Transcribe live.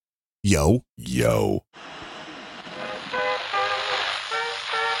Yo. Yo.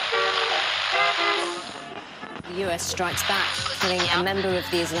 The U.S. strikes back, killing a member of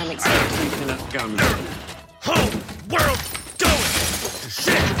the Islamic State. Whole world going to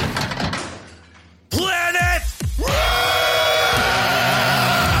shit. Planet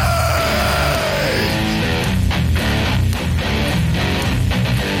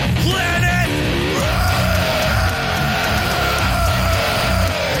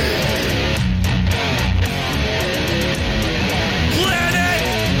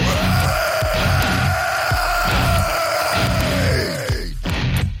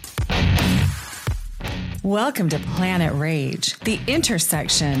Welcome to Planet Rage, the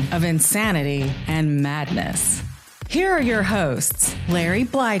intersection of insanity and madness. Here are your hosts, Larry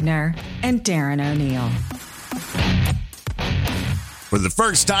Blydner and Darren O'Neill. For the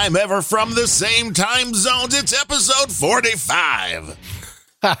first time ever from the same time zones, it's episode 45.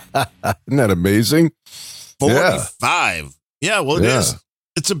 Isn't that amazing? 45. Yeah, well, it is.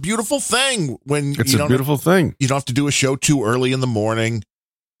 It's a beautiful thing when it's a beautiful thing. You don't have to do a show too early in the morning.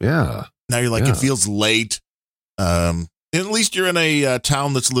 Yeah. Now you're like, it feels late. And at least you're in a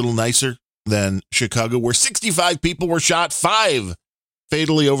town that's a little nicer than Chicago, where 65 people were shot, 5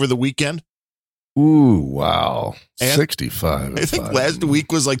 fatally over the weekend. Ooh, wow. And 65. I think last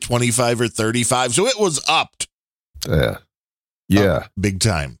week was like 25 or 35. So it was upped. Yeah. Yeah. Big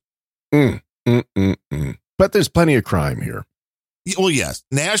time. But there's plenty of crime here. Well, yes.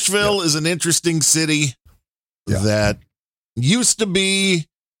 Nashville is an interesting city that used to be.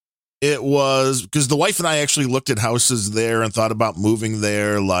 It was because the wife and I actually looked at houses there and thought about moving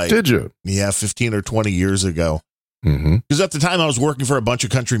there. Like, did you? Yeah, 15 or 20 years ago. Mm-hmm. Because at the time I was working for a bunch of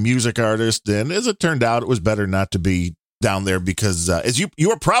country music artists, and as it turned out, it was better not to be down there because, as you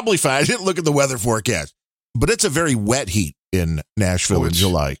were probably fine. I didn't look at the weather forecast, but it's a very wet heat in Nashville in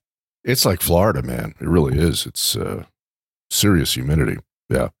July. It's like Florida, man. It really is. It's serious humidity.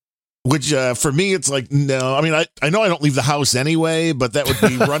 Yeah. Which for me, it's like, no, I mean, I know I don't leave the house anyway, but that would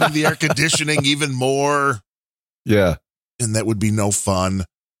be running the air conditioning even more. Yeah. And that would be no fun.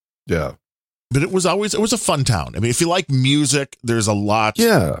 Yeah. But it was a fun town. I mean, if you like music, there's a lot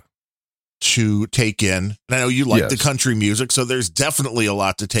to take in. And I know you like the country music, so there's definitely a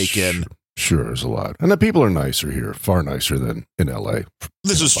lot to take in. Sure, there's a lot. And the people are nicer here, far nicer than in LA.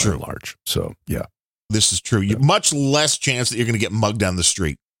 This is true. Large. So, yeah. This is true. Much less chance that you're going to get mugged down the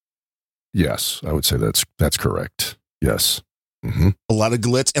street. Yes, I would say that's correct. Yes. Mm-hmm. A lot of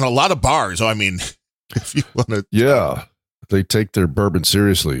glitz and a lot of bars. I mean, if you want to. Yeah. They take their bourbon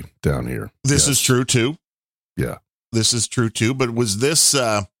seriously down here. This is true, too. Yeah. This is true, too. But was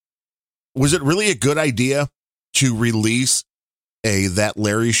it really a good idea to release a That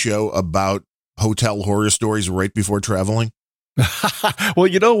Larry show about hotel horror stories right before traveling? Well,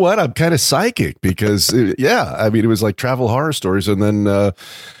 you know what? I'm kind of psychic because, I mean, it was like travel horror stories. And then,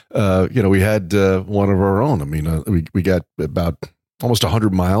 we had one of our own. I mean, we got about almost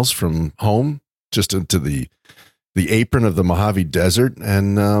 100 miles from home, just into the apron of the Mojave Desert.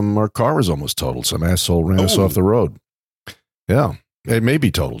 And our car was almost totaled. Some asshole ran us off the road. Yeah, it may be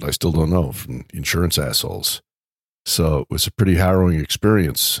totaled. I still don't know, from insurance assholes. So it was a pretty harrowing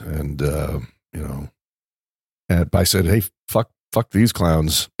experience. And, and I said, hey, fuck these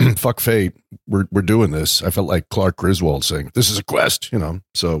clowns. Fuck fate. We're doing this. I felt like Clark Griswold saying, this is a quest,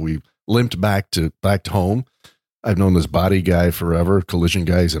 So we limped back to home. I've known this body guy forever. Collision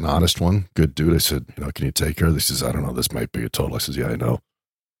guy. He's an honest one. Good dude. I said, can you take care of this? He says, I don't know. This might be a total. I says, yeah, I know.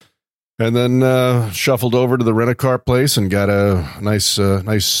 And then shuffled over to the rent-a-car place and got a nice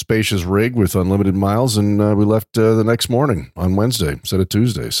spacious rig with unlimited miles. And we left the next morning on Wednesday instead of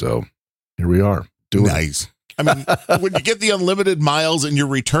Tuesday. So here we are doing nice. I mean, when you get the unlimited miles and you're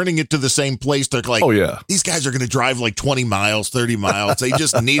returning it to the same place, they're like, these guys are going to drive like 20 miles, 30 miles. They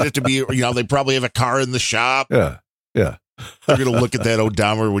just need it to be, they probably have a car in the shop. Yeah. Yeah. They're going to look at that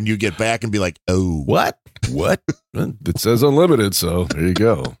odometer when you get back and be like, oh, what? It says unlimited. So there you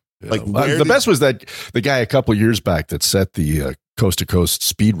go. Like the best was that the guy a couple years back that set the coast to coast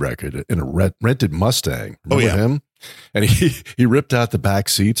speed record in a rented Mustang. Remember him? And he ripped out the back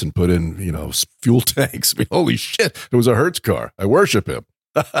seats and put in, fuel tanks. I mean, holy shit. It was a Hertz car. I worship him.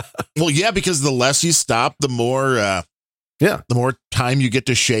 Well, yeah, because the less you stop, the more the more time you get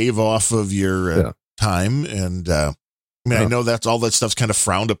to shave off of your time. And I know that's all that stuff's kind of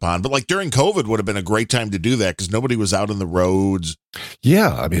frowned upon, but like during COVID would have been a great time to do that because nobody was out on the roads.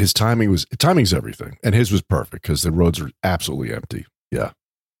 Yeah. I mean, timing's everything. And his was perfect because the roads were absolutely empty. Yeah.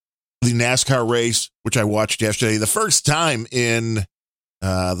 The NASCAR race, which I watched yesterday, the first time in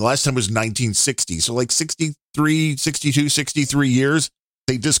the last time was 1960. So like 63 years.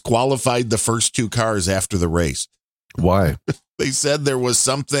 they disqualified the first two cars after the race. Why? They said there was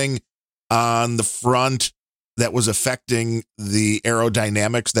something on the front that was affecting the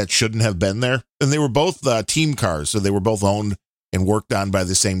aerodynamics that shouldn't have been there. And they were both team cars, so they were both owned and worked on by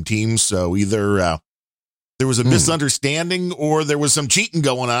the same team. So either there was a misunderstanding or there was some cheating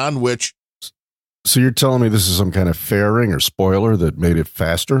going on, which... So you're telling me this is some kind of fairing or spoiler that made it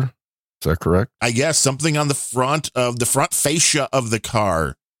faster? Is that correct? I guess something on the front fascia of the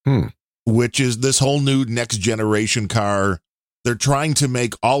car, which is this whole new next generation car. They're trying to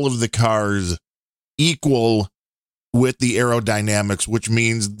make all of the cars equal with the aerodynamics, which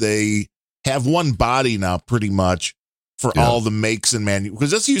means they have one body now pretty much for all the makes and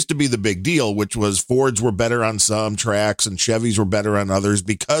because this used to be the big deal, which was Fords were better on some tracks and Chevys were better on others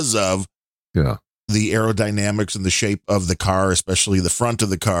because of the aerodynamics and the shape of the car, especially the front of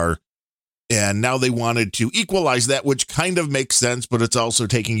the car. And now they wanted to equalize that, which kind of makes sense, but it's also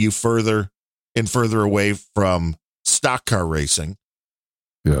taking you further and further away from stock car racing.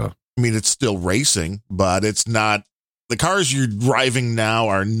 Yeah. I mean, it's still racing, but it's not. The cars you're driving now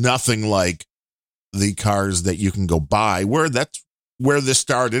are nothing like the cars that you can go buy, that's where this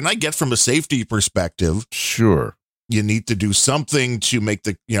started. And I get from a safety perspective. Sure. You need to do something to make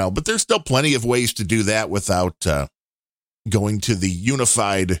but there's still plenty of ways to do that without going to the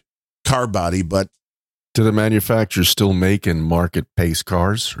unified car body. But do the manufacturers still make and market pace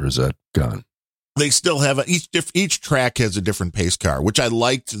cars, or is that gone? They still have each track has a different pace car, which I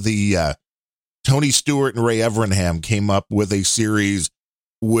liked. The Tony Stewart and Ray Evernham came up with a series,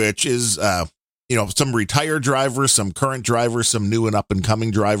 which is some retired drivers, some current drivers, some new and up and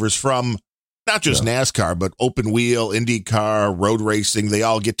coming drivers from not just NASCAR, but open wheel, IndyCar, road racing. They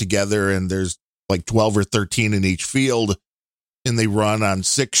all get together and there's like 12 or 13 in each field, and they run on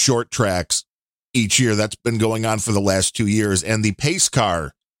 6 short tracks each year. That's been going on for the last 2 years. And the pace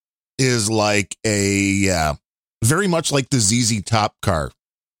car is like very much like the ZZ Top car.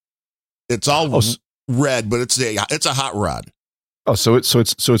 It's all red, but it's a hot rod. Oh, so it's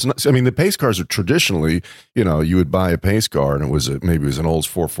not. I mean, the pace cars are traditionally, you would buy a pace car and maybe it was an Olds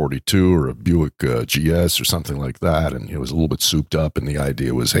 442 or a Buick GS or something like that, and it was a little bit souped up, and the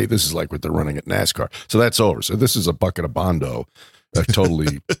idea was, hey, this is like what they're running at NASCAR. So that's over. So this is a bucket of Bondo,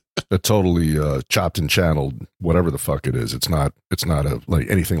 totally chopped and channeled, whatever the fuck it is. It's not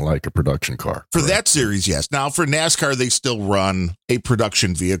anything like a production car. For that series, yes. Now for NASCAR, they still run a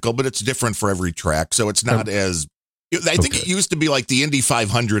production vehicle, but it's different for every track, so it's not as. I think it used to be like the Indy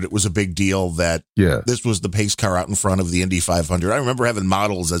 500. It was a big deal that this was the pace car out in front of the Indy 500. I remember having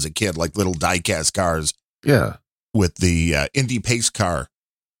models as a kid, like little die-cast cars. Yeah. With the Indy pace car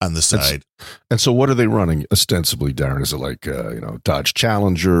on the side. And so what are they running ostensibly, Darren? Is it like, Dodge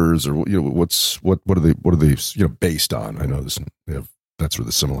Challengers or what are they based on? I know that's where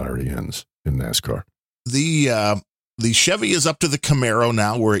the similarity ends in NASCAR. The Chevy is up to the Camaro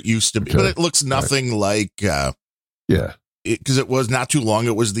now where it used to be, but it looks nothing like, because it was not too long.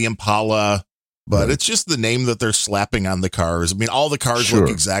 It was the Impala, but it's just the name that they're slapping on the cars. I mean, all the cars look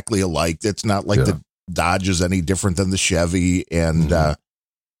exactly alike. It's not like the Dodge is any different than the Chevy. And,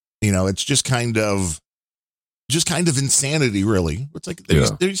 it's just kind of insanity, really. It's like there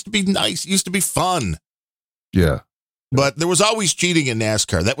used to be nice, used to be fun. Yeah. But there was always cheating in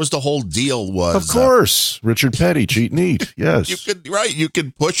NASCAR. That was the whole deal was. Of course. Richard Petty, cheat and eat. Yes. You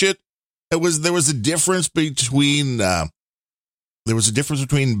could push it. There was a difference between bending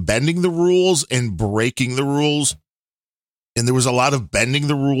the rules and breaking the rules. And there was a lot of bending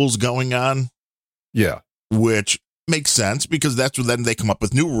the rules going on. Yeah. Which makes sense because that's when then they come up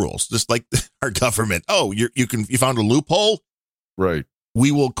with new rules, just like our government. Oh, you found a loophole? Right.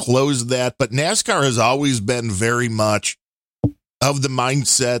 We will close that. But NASCAR has always been very much of the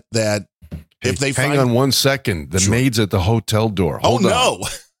mindset that if they hang on 1 second, the maid's at the hotel door. Hold on. No.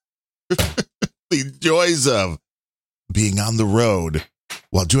 The joys of being on the road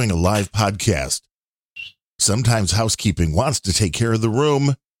while doing a live podcast. Sometimes housekeeping wants to take care of the room,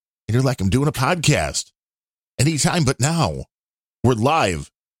 and you're like, I'm doing a podcast anytime but now. We're live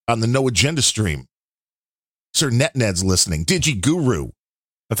on the No Agenda stream. Sir NetNed's listening. DigiGuru.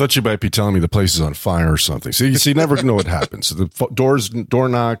 I thought you might be telling me the place is on fire or something. So you never know what happens. So the door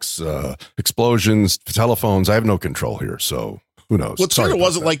knocks, explosions, telephones. I have no control here, so who knows? Well, it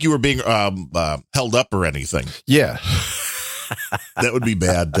wasn't like you were being held up or anything. Yeah. That would be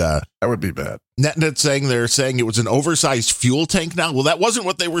bad. That would be bad. NetNed they're saying it was an oversized fuel tank now. Well, that wasn't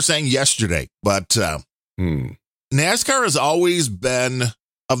what they were saying yesterday. But NASCAR has always been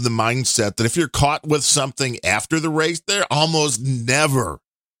of the mindset that if you're caught with something after the race, they almost never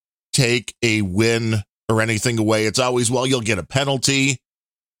take a win or anything away. It's always, well, you'll get a penalty.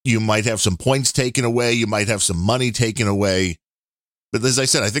 You might have some points taken away. You might have some money taken away. But as I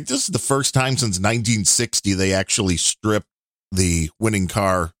said, I think this is the first time since 1960 they actually stripped the winning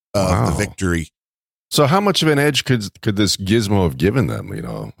car of the victory. So how much of an edge could this gizmo have given them?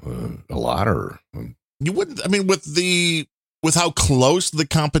 A lot, or you wouldn't. I mean, with how close the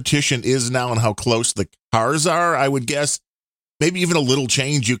competition is now and how close the cars are, I would guess maybe even a little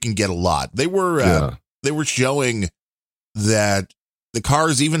change, you can get a lot. They were showing that the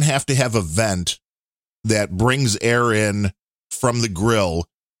cars even have to have a vent that brings air in from the grill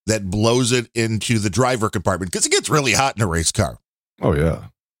that blows it into the driver compartment because it gets really hot in a race car. Oh, yeah.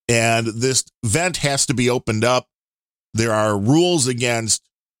 And this vent has to be opened up. There are rules against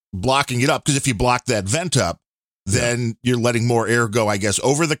blocking it up because if you block that vent up, then you're letting more air go, I guess,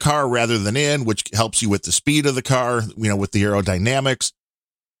 over the car rather than in, which helps you with the speed of the car, with the aerodynamics.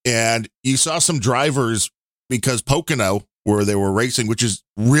 And you saw some drivers because Pocono, where they were racing, which is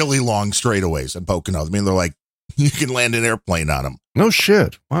really long straightaways in Pocono. I mean, they're like, you can land an airplane on them. No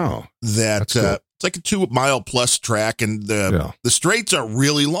shit. Wow. It's like a 2 mile plus track, and the straights are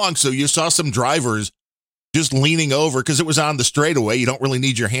really long. So you saw some drivers just leaning over because it was on the straightaway. You don't really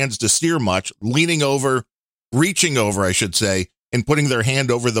need your hands to steer much. Leaning over, reaching over, I should say, and putting their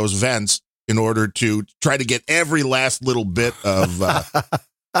hand over those vents in order to try to get every last little bit of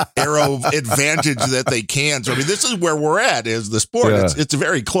aero advantage that they can. So, I mean, this is where we're at is the sport. Yeah. It's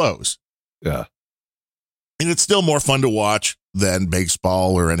very close. Yeah. And it's still more fun to watch than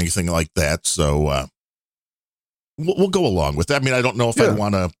baseball or anything like that. So we'll go along with that. I mean, I don't know if I'd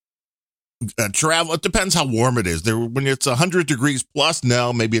want to travel. It depends how warm it is. When it's 100 degrees plus,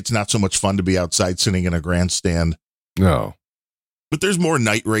 no, maybe it's not so much fun to be outside sitting in a grandstand. No. But there's more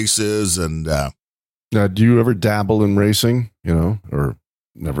night races. And now, do you ever dabble in racing, or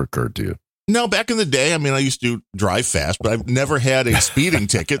never occurred to you? No, back in the day, I mean, I used to drive fast, but I've never had a speeding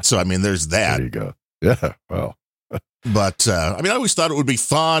ticket. So, I mean, there's that. There you go. Yeah, well. But, I mean, I always thought it would be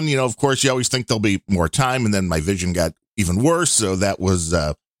fun. Of course, you always think there'll be more time. And then my vision got even worse. So that was,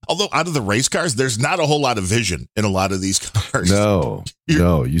 although out of the race cars, there's not a whole lot of vision in a lot of these cars. No.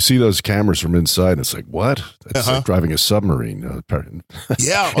 You see those cameras from inside, and it's like, what? That's like driving a submarine.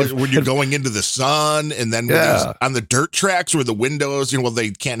 Yeah, when you're going into the sun, and then on the dirt tracks where the windows,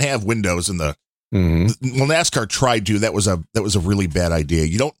 they can't have windows in the. Mm-hmm. Well, NASCAR tried to. That was a really bad idea.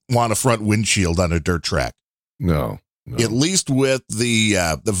 You don't want a front windshield on a dirt track. No. At least with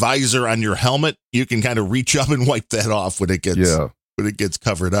the visor on your helmet, you can kind of reach up and wipe that off when it gets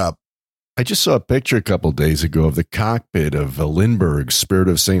covered up. I just saw a picture a couple of days ago of the cockpit of Lindbergh's Spirit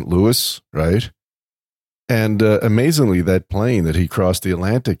of St. Louis, right? And amazingly, that plane that he crossed the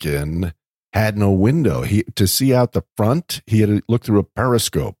Atlantic in had no window. To see out the front, he had to look through a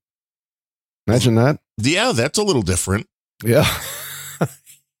periscope. Imagine that. Yeah, that's a little different. Yeah.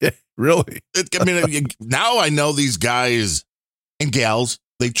 Yeah, really. Now I know these guys and gals,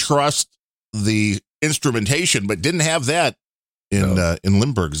 they trust the instrumentation, but didn't have that in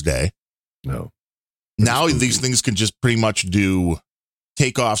Lindbergh's day. No. Now these things can just pretty much do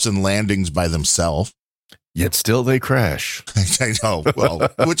takeoffs and landings by themselves. Yet still they crash. I know. Well,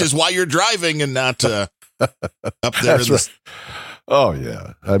 which is why you're driving and not up there. That's right. Oh,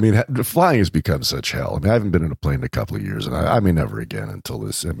 yeah. I mean, flying has become such hell. I mean, I haven't been in a plane in a couple of years, and I mean, never again until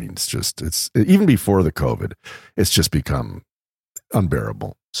this. I mean, it's even before the COVID, it's just become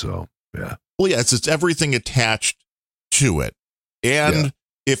unbearable. So, yeah. Well, yeah, it's everything attached to it. And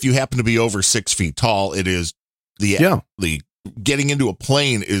if you happen to be over 6 feet tall, it is the getting into a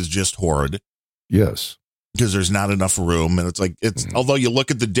plane is just horrid. Yes. Because there's not enough room. And it's like, although you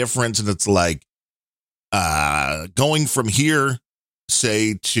look at the difference and it's like going from here,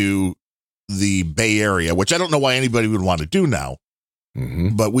 say, to the Bay Area, which I don't know why anybody would want to do now.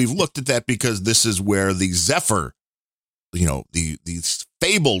 Mm-hmm. But we've looked at that because this is where the Zephyr, the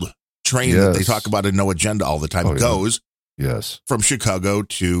fabled train that they talk about in No Agenda all the time goes. Yes. From Chicago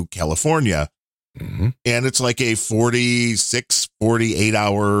to California. Mm-hmm. And it's like a 48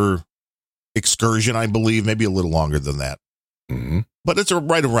 hour excursion, I believe, maybe a little longer than that. Mm-hmm. But it's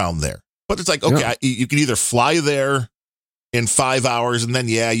right around there. But it's like, okay, you can either fly there in 5 hours, and then,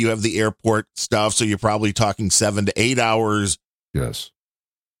 you have the airport stuff. So you're probably talking 7 to 8 hours. Yes.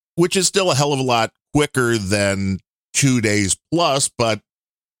 Which is still a hell of a lot quicker than 2 days plus, but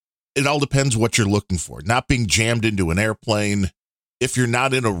it all depends what you're looking for. Not being jammed into an airplane. If you're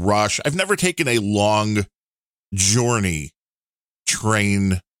not in a rush. I've never taken a long journey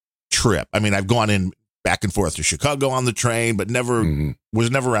train trip. I mean, I've gone in back and forth to Chicago on the train, but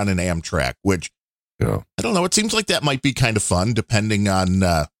was never on an Amtrak, which I don't know. It seems like that might be kind of fun depending on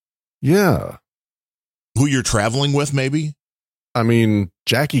who you're traveling with, maybe. I mean,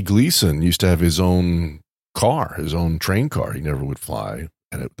 Jackie Gleason used to have his own car, his own train car. He never would fly.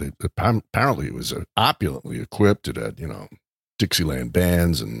 And apparently it was opulently equipped. It had, Dixieland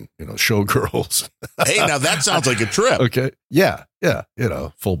bands and, showgirls. Hey, now that sounds like a trip. Okay. Yeah.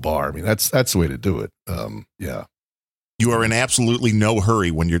 Full bar. I mean, that's the way to do it. Yeah. You are in absolutely no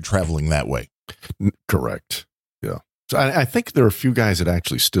hurry when you're traveling that way. Correct. Yeah. So I think there are a few guys that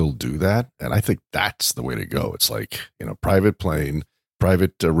actually still do that. And I think that's the way to go. It's like, private plane,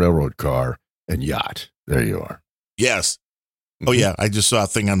 private railroad car, and yacht. There you are. Yes. Oh, yeah. I just saw a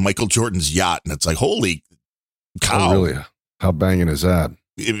thing on Michael Jordan's yacht, and it's like, holy cow. Oh, really? How banging is that?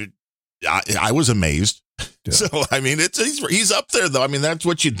 I was amazed. Yeah. So, I mean, he's up there, though. I mean, that's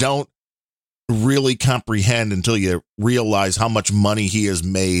what you don't really comprehend until you realize how much money he has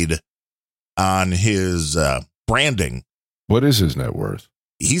made on his branding. What is his net worth?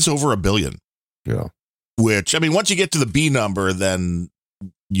 He's over $1 billion. Yeah. Which, I mean, once you get to the B number, then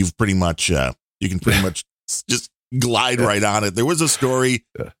you've pretty much, you can pretty much just glide right on it. There was a story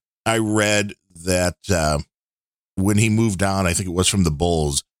I read that when he moved on, I think it was from the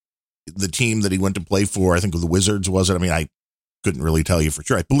Bulls, the team that he went to play for, I think the Wizards, was it? I mean, I couldn't really tell you for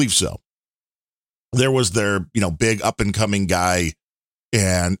sure. I believe so. There was their, big up and coming guy.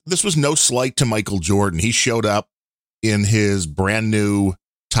 And this was no slight to Michael Jordan. He showed up in his brand new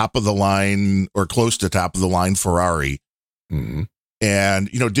top of the line or close to top of the line Ferrari. Mm-hmm. And,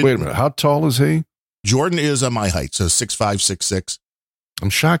 wait a minute. How tall is he? Jordan is on my height, so 6'5", 6'6". I'm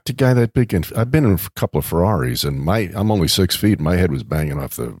shocked a guy that big. I've been in a couple of Ferraris, and I'm only 6 feet. My head was banging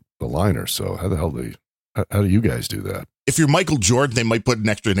off the liner. So how the hell how do you guys do that? If you're Michael Jordan, they might put an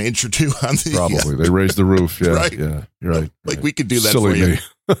extra inch or two on the. Probably they raise the roof. Yeah, right. Yeah, you're right. Like we could do that Silly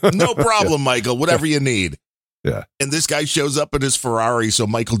for you. No problem, Michael. Whatever you need. Yeah. And this guy shows up in his Ferrari. So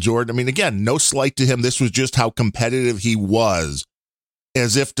Michael Jordan, I mean, again, no slight to him. This was just how competitive he was.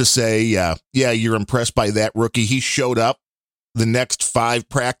 As if to say, yeah, you're impressed by that rookie. He showed up the next 5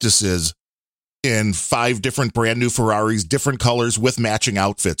 practices in 5 different brand new Ferraris, different colors with matching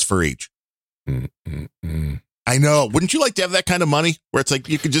outfits for each. I know. Wouldn't you like to have that kind of money where it's like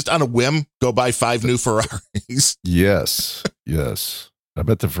you could just on a whim go buy 5 new Ferraris? Yes. I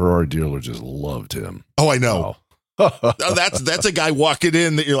bet the Ferrari dealer just loved him. Oh, I know. Oh, that's a guy walking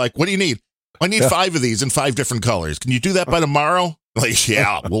in that you're like, what do you need? I need 5 of these in 5 different colors. Can you do that by tomorrow? Like,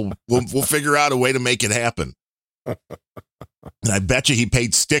 yeah, we'll figure out a way to make it happen. And I bet you he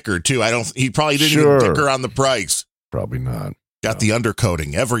paid sticker too. He probably didn't even sticker on the price. Probably not. Got the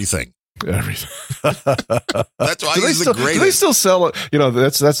undercoating, everything. Everything. That's why he's the greatest. Do they still sell it?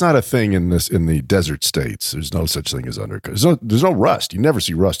 That's not a thing in the desert states. There's no such thing as undercoating. There's no rust. You never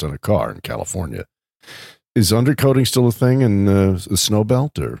see rust on a car in California. Is undercoating still a thing in the snow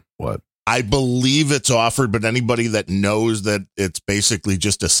belt or what? I believe it's offered, but anybody that knows that it's basically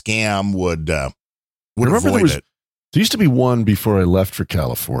just a scam would avoid it. There used to be one before I left for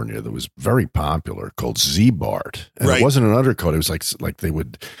California that was very popular called Z-Bart. And It wasn't an undercoat. It was like they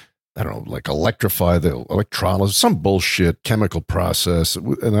would, I don't know, like electrify the electrolysis, some bullshit chemical process.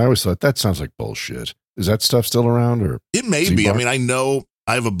 And I always thought that sounds like bullshit. Is that stuff still around? Or it may Z-Bart? be. I mean, I know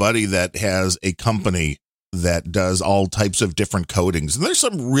I have a buddy that has a company that does all types of different coatings. And there's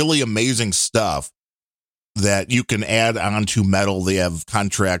some really amazing stuff that you can add onto metal. They have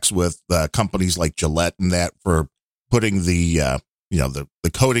contracts with companies like Gillette and that for putting the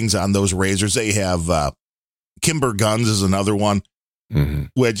coatings on those razors. They have Kimber Guns is another one,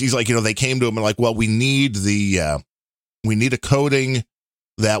 which he's like, they came to him and like, well, we need a coating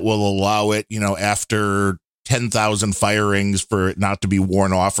that will allow it, after 10,000 firings for it not to be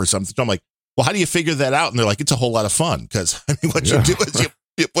worn off or something. So I'm like, well, how do you figure that out? And they're like, it's a whole lot of fun because what you do is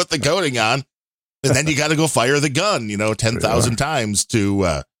you put the coating on and then you got to go fire the gun, 10,000 times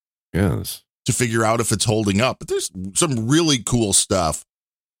to figure out if it's holding up. But there's some really cool stuff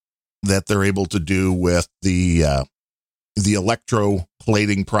that they're able to do with the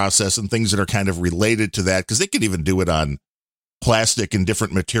electroplating process and things that are kind of related to that because they can even do it on plastic and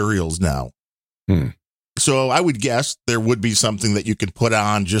different materials now. So I would guess there would be something that you could put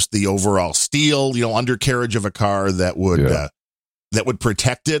on just the overall steel, undercarriage of a car that would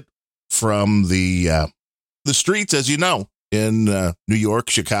protect it from the streets, as you know, in New York,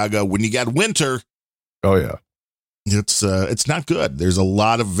 Chicago. When you got winter, oh yeah, it's not good. There's a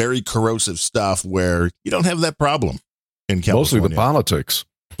lot of very corrosive stuff where you don't have that problem in California. Mostly the politics.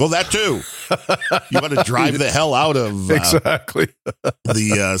 Well, that too. You want to drive the hell out of exactly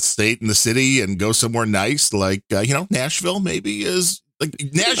the state and the city and go somewhere nice, like Nashville. Maybe is like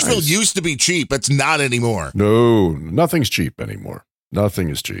Nashville nice. Used to be cheap. It's not anymore. No, nothing's cheap anymore. Nothing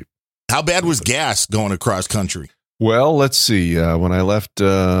is cheap. How bad was gas going across country? Well, let's see. When I left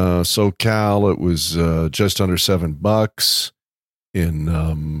SoCal, it was just under $7.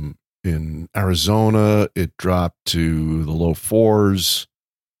 In Arizona, it dropped to the low $4s.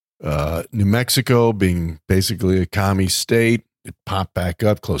 New Mexico, being basically a commie state, it popped back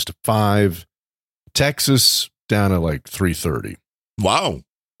up close to $5. Texas down to like $3.30. Wow.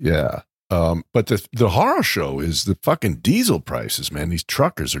 Yeah. But the horror show is the fucking diesel prices, man. These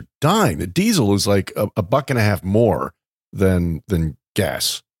truckers are dying. The diesel is like a buck and a half more than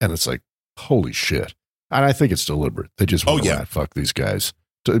gas. And it's like, holy shit. And I think it's deliberate. They just want to fuck these guys.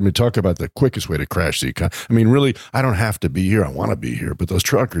 I mean, talk about the quickest way to crash the economy. I mean, really, I don't have to be here. I want to be here, but those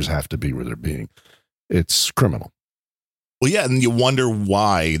truckers have to be where they're being. It's criminal. Well, yeah. And you wonder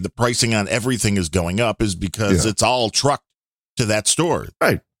why the pricing on everything is going up is because it's all trucked to that store.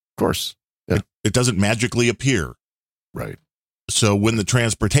 Right. Of course. Yeah. It doesn't magically appear. Right. So when the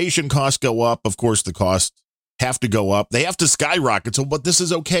transportation costs go up, of course, the costs have to go up. They have to skyrocket. So, but this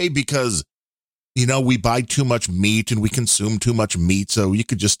is okay because, we buy too much meat and we consume too much meat. So you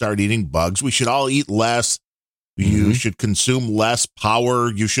could just start eating bugs. We should all eat less. You should consume less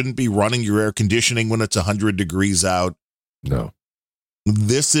power. You shouldn't be running your air conditioning when it's 100 degrees out. No.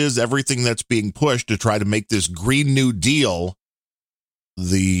 This is everything that's being pushed to try to make this Green New Deal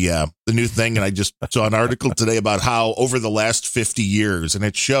the new thing. And I just saw an article today about how over the last 50 years, and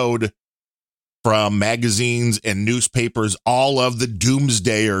it showed from magazines and newspapers, all of the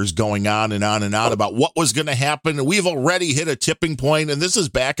doomsdayers going on and on and on about what was going to happen. And we've already hit a tipping point. And this is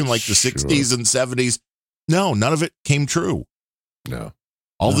back in like the 60s and 70s. No, none of it came true. No.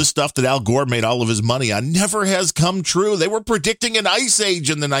 All this stuff that Al Gore made all of his money on never has come true. They were predicting an ice age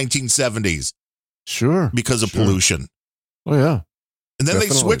in the 1970s. Sure. Because of pollution. Oh, yeah. And then they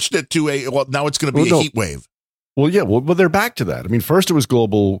switched it to now it's going to be a heat wave. Well, yeah. Well, they're back to that. I mean, first it was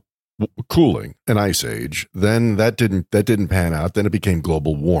global cooling, an ice age. Then that didn't pan out. Then it became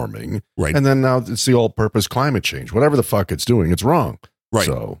global warming. Right. And then now it's the all-purpose climate change. Whatever the fuck it's doing, it's wrong. Right.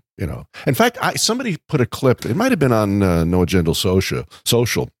 So, in fact, somebody put a clip, it might have been on No Agenda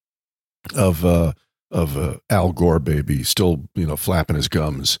Social of Al Gore baby still, flapping his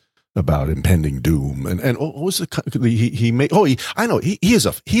gums about impending doom. And what was he made? Oh, I know he is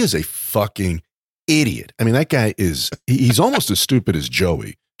a fucking idiot. I mean, that guy he's almost as stupid as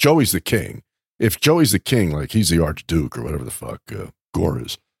Joey. Joey's the king. If Joey's the king, like he's the Archduke or whatever the fuck Gore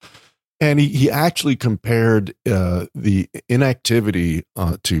is. And he actually compared the inactivity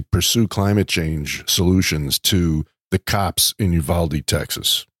to pursue climate change solutions to the cops in Uvalde,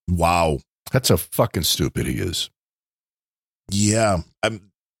 Texas. Wow. That's how fucking stupid he is. Yeah.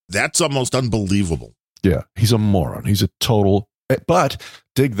 That's almost unbelievable. Yeah. He's a moron. He's a total. But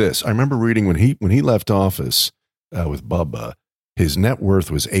dig this. I remember reading when he left office with Bubba, his net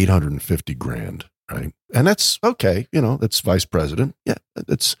worth was $850,000. Right. And that's okay. That's vice president. Yeah.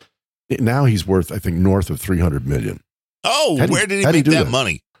 Now he's worth, I think, north of 300 million. Oh, where did he make that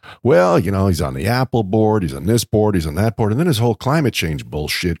money? Well, he's on the Apple board, he's on this board, he's on that board, and then his whole climate change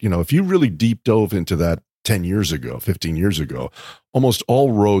bullshit. If you really deep dove into that 10 years ago, 15 years ago, almost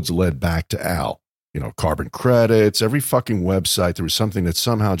all roads led back to Al. Carbon credits, every fucking website, there was something that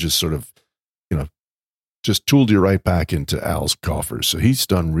somehow just sort of, just tooled you right back into Al's coffers. So he's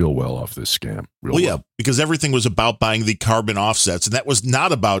done real well off this scam. Yeah, because everything was about buying the carbon offsets, and that was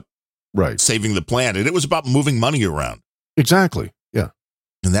not about saving the planet. It was about moving money around. Exactly. Yeah.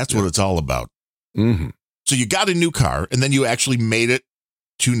 And that's what it's all about. Mm-hmm. So you got a new car, and then you actually made it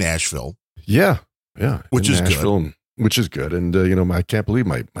to Nashville. Yeah. Yeah. Which is good. Which is good. And, I can't believe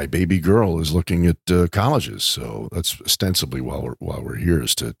my baby girl is looking at colleges. So that's ostensibly while we're here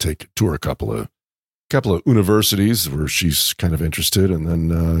is to tour a couple of universities where she's kind of interested. And then,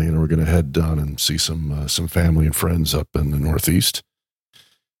 we're going to head down and see some family and friends up in the Northeast.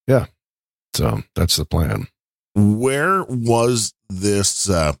 Yeah. So that's the plan. Where was this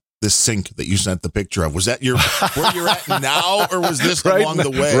sink that you sent the picture of? Was that where you're at now, or was this along the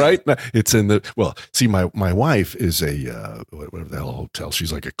way? Right now, it's in the. Well, see, my wife is a whatever the hell hotel.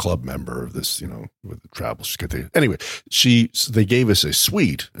 She's like a club member of this, with the travel. Anyway, they gave us a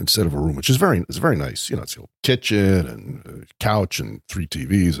suite instead of a room, which is very nice. It's a kitchen and a couch and 3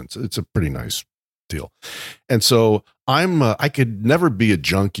 TVs, and it's a pretty nice deal. And so I could never be a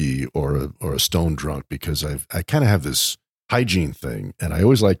junkie or a stone drunk because I kind of have this hygiene thing, and I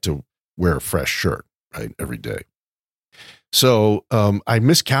always like to wear a fresh shirt every day. So I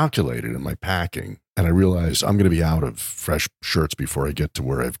miscalculated in my packing, and I realized I'm going to be out of fresh shirts before I get to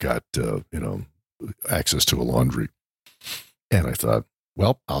where I've got access to a laundry. And I thought,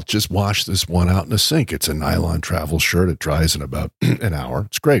 well, I'll just wash this one out in a sink. It's a nylon travel shirt. It dries in about an hour.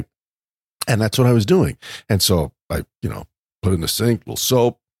 It's great. And that's what I was doing. And so I put in the sink, a little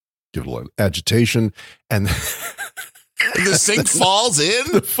soap, give it a little agitation, and the sink falls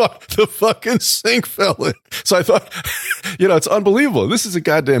in. The fucking sink fell in. So I thought, it's unbelievable. This is a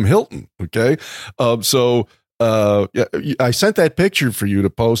goddamn Hilton. Okay, so I sent that picture for you to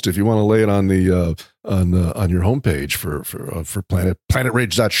post if you want to lay it on the on your homepage for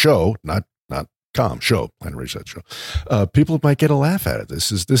planetrage.show, not com show, planetrage.show. People might get a laugh at it.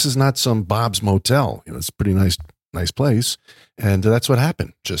 This is not some Bob's Motel. It's a pretty nice place, and that's what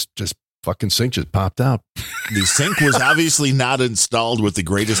happened. Just fucking sink just popped out. The sink was obviously not installed with the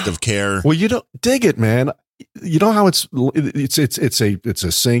greatest of care. Well, you don't dig it, man. You know how it's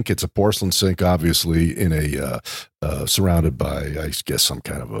a sink. It's a porcelain sink, obviously, in a surrounded by, I guess, some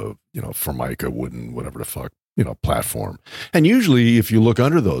kind of a Formica wooden whatever the fuck platform. And usually, if you look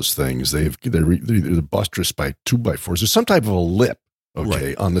under those things, they're either buttressed by 2x4s. There's some type of a lip,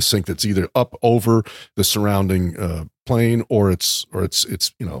 on the sink that's either up over the surrounding plane or it's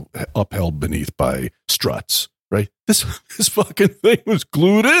upheld beneath by struts. Right. This fucking thing was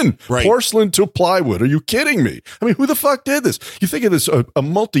glued in, porcelain to plywood. Are you kidding me? I mean, who the fuck did this? You think of this a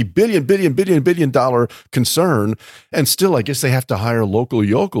multi-billion dollar concern, and still, I guess they have to hire local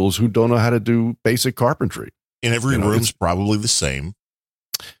yokels who don't know how to do basic carpentry. And every room's probably the same.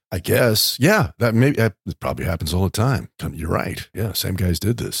 I guess. Yeah, that probably happens all the time. You're right. Yeah, same guys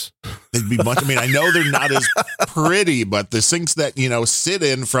did this. They'd be much. I mean, I know they're not as pretty, but the sinks that sit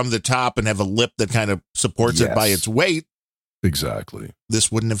in from the top and have a lip that kind of supports it by its weight. Exactly. This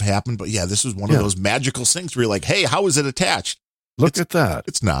wouldn't have happened, but yeah, this was one of those magical sinks where you're like, hey, how is it attached? Look at that.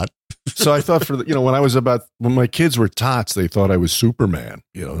 It's not. So I thought when my kids were tots, they thought I was Superman.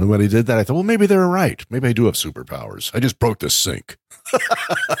 And when he did that, I thought, well, maybe they're right. Maybe I do have superpowers. I just broke this sink.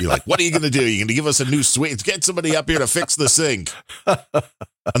 You're like, what are you going to do? You're going to give us a new switch? Get somebody up here to fix the sink.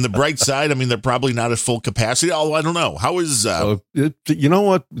 On the bright side, I mean, they're probably not at full capacity. Although I don't know. How is... you know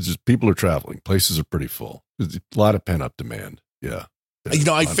what? People are traveling. Places are pretty full. There's a lot of pent-up demand. Yeah.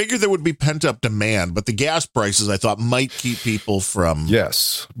 I figured there would be pent-up demand, but the gas prices, I thought, might keep people from...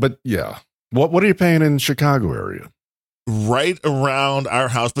 Yes, but yeah. What are you paying in Chicago area? Right around our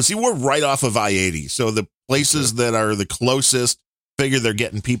house. But see, we're right off of I-80. So the places that are the closest, figure they're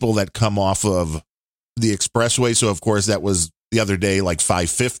getting people that come off of the expressway. So, of course, that was the other day, like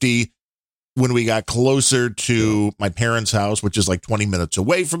 $5.50. When we got closer to my parents' house, which is like 20 minutes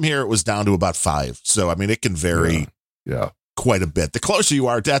away from here, it was down to about $5. So, I mean, it can vary quite a bit. The closer you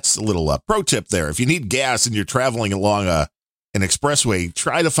are, that's a little pro tip there. If you need gas and you're traveling along an expressway,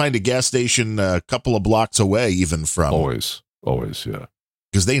 try to find a gas station a couple of blocks away, even from. Always, yeah.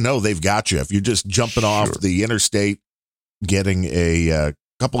 Because they know they've got you. If you're just jumping off the interstate, getting a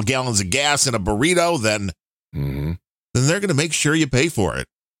couple of gallons of gas and a burrito, then they're going to make sure you pay for it.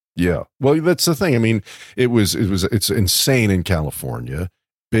 Yeah. Well, that's the thing. I mean, it's insane in California.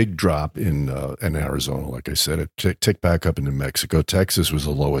 Big drop in Arizona. Like I said, it ticked back up in New Mexico. Texas was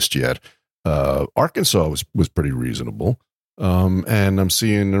the lowest yet. Arkansas was pretty reasonable. And I'm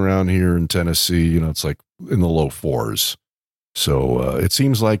seeing around here in Tennessee, it's like in the low 4s. So it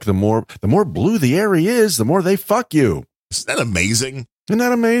seems like the more blue the area is, the more they fuck you. Isn't that amazing? Isn't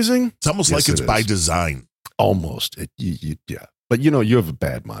that amazing? It's almost like it's by design. Almost. Yeah. But, you have a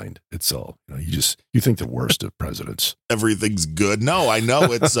bad mind. It's all, you think the worst of presidents. Everything's good. No, I know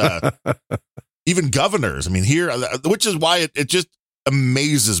it's even governors. I mean, here, which is why it just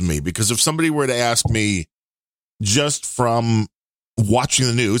amazes me, because if somebody were to ask me just from watching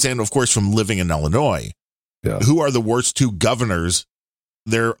the news and, of course, from living in Illinois, who are the worst two governors?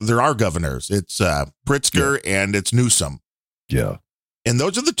 There are governors. It's Pritzker and it's Newsom. Yeah. And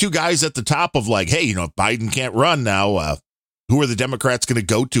those are the two guys at the top of like, hey, if Biden can't run now, who are the Democrats going to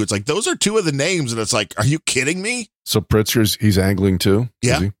go to? It's like, those are two of the names. And it's like, are you kidding me? So Pritzker's, he's angling too?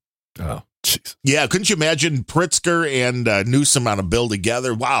 Yeah. Oh, jeez. Yeah. Couldn't you imagine Pritzker and Newsom on a bill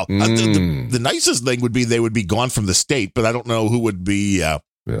together? Wow. The nicest thing would be they would be gone from the state, but I don't know who would be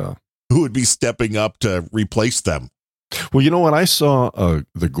who would be stepping up to replace them. Well, when I saw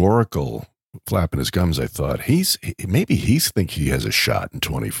the Goracle flapping his gums, I thought maybe he thinks he has a shot in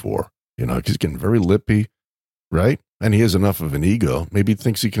 24. He's getting very lippy, right? And he has enough of an ego. Maybe he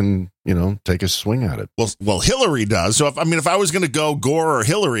thinks he can, take a swing at it. Well, Hillary does. So if I was going to go Gore or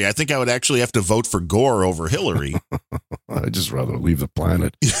Hillary, I think I would actually have to vote for Gore over Hillary. I'd just rather leave the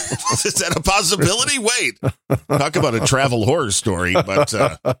planet. Is that a possibility? Wait, talk about a travel horror story, but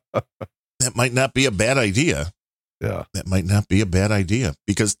that might not be a bad idea. Yeah, that might not be a bad idea,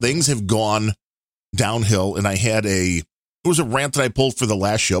 because things have gone downhill. And it was a rant that I pulled for the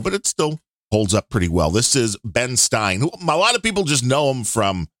last show, but it still holds up pretty well. This is Ben Stein, who a lot of people just know him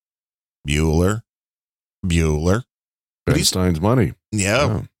from Mueller, Bueller. Ben Stein's money.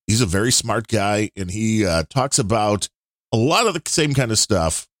 Yeah. He's a very smart guy, and he talks about a lot of the same kind of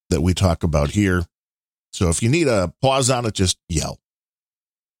stuff that we talk about here. So if you need a pause on it, just yell.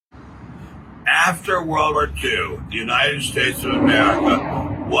 After World War II, the United States of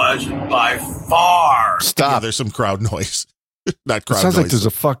America was by far... Stop. Yeah, there's some crowd noise. Not crowd noise. Sounds like there's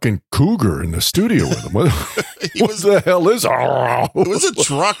a fucking cougar in the studio with him. What the hell is it? It was a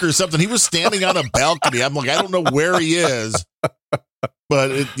truck or something. He was standing on a balcony. I'm like, I don't know where he is. But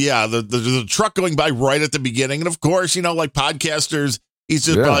the truck going by right at the beginning. And of course, like podcasters, he's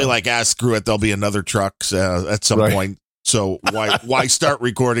just probably like, screw it. There'll be another truck at some point. So why start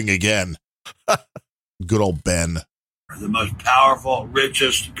recording again? Good old Ben. The most powerful,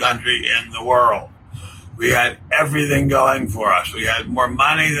 richest country in the world. We had everything going for us. We had more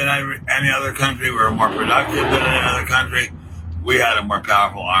money than any other country. We were more productive than any other country. We had a more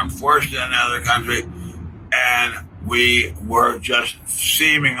powerful armed force than any other country. And we were just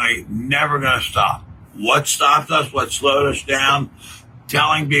seemingly never going to stop. What stopped us? What slowed us down?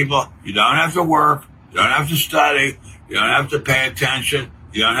 Telling people, you don't have to work. You don't have to study. You don't have to pay attention.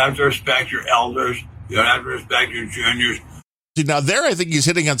 You don't have to respect your elders. You don't have to respect your juniors. See, now there I think he's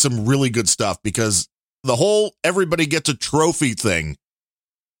hitting on some really good stuff, because the whole everybody gets a trophy thing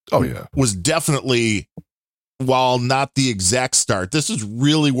was definitely, while not the exact start, this is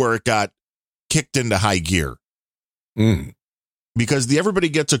really where it got kicked into high gear. Because the everybody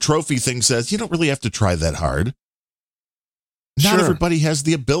gets a trophy thing says you don't really have to try that hard. Not everybody has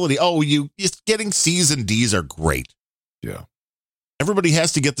the ability. Getting C's and D's are great. Yeah. Everybody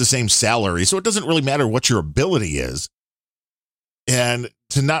has to get the same salary, so it doesn't really matter what your ability is. And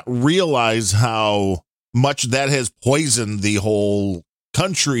to not realize how much that has poisoned the whole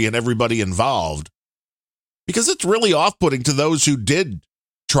country and everybody involved, because it's really off-putting to those who did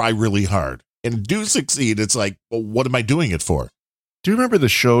try really hard and do succeed. It's like, well, what am I doing it for? Do you remember the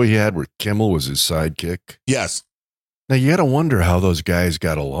show he had where Kimmel was his sidekick? Yes. Now, you got to wonder how those guys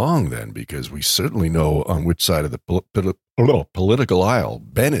got along then, because we certainly know on which side of the political aisle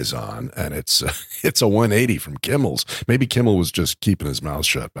Ben is on, and it's a 180 from Kimmel's. Maybe Kimmel was just keeping his mouth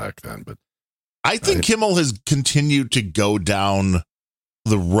shut back then, but I think Kimmel has continued to go down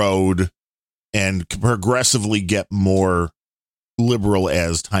the road and progressively get more liberal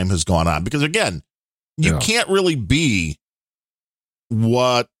as time has gone on, because again, you can't really be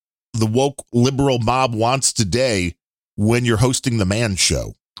what the woke liberal mob wants today when you're hosting the Man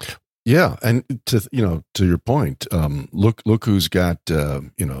Show. Yeah, and to your point, look who's got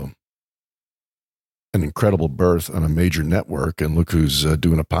an incredible berth on a major network, and look who's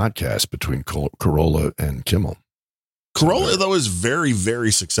doing a podcast between Carolla and Kimmel. Carolla, though, is very,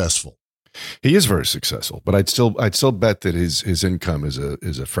 very successful. He is very successful, but I'd still bet that his income is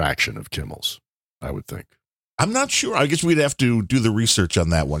a fraction of Kimmel's, I would think. I'm not sure. I guess we'd have to do the research on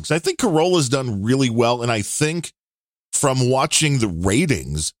that one, because I think Carolla's done really well, and I think from watching the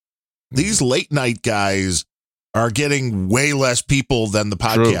ratings, these late night guys are getting way less people than the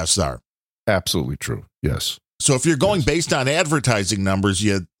podcasts are. Absolutely true. Yes. So if you're going based on advertising numbers,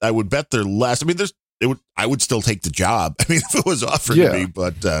 I would bet they're less. I mean, I would still take the job. I mean, if it was offered to me,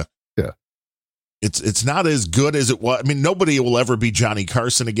 but it's not as good as it was. I mean, nobody will ever be Johnny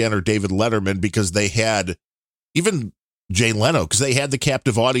Carson again or David Letterman, because they had even Jay Leno, because they had the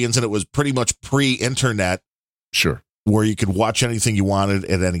captive audience, and it was pretty much pre-internet. Sure. Where you could watch anything you wanted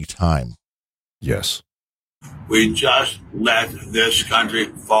at any time. Yes. We just let this country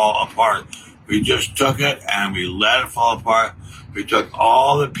fall apart. We just took it and we let it fall apart. We took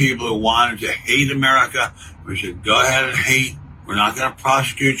all the people who wanted to hate America. We said, go ahead and hate. We're not going to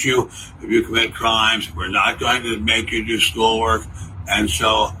prosecute you if you commit crimes. We're not going to make you do schoolwork. And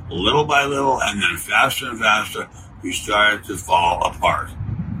so little by little, and then faster and faster, we started to fall apart.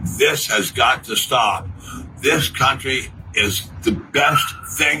 This has got to stop. This country is the best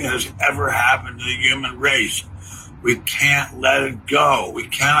thing that has ever happened to the human race. We can't let it go. We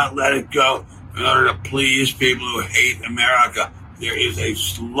cannot let it go in order to please people who hate America. There is a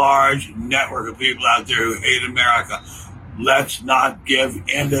large network of people out there who hate America. Let's not give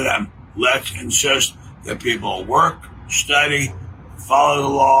in to them. Let's insist that people work, study, follow the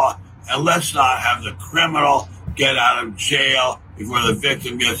law, and let's not have the criminal get out of jail before the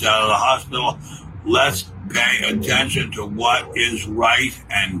victim gets out of the hospital. Let's pay attention to what is right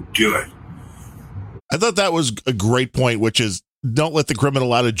and do it. I thought that was a great point, which is don't let the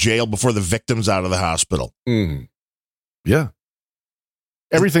criminal out of jail before the victim's out of the hospital. Yeah.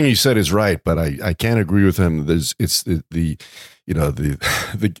 Everything he said is right, but I can't agree with him. It's it's not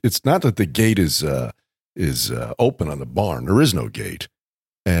that the gate is open on the barn. There is no gate.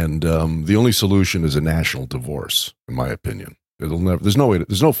 And the only solution is a national divorce, in my opinion. There's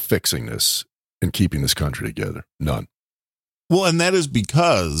no fixing this and keeping this country together. None. Well, and that is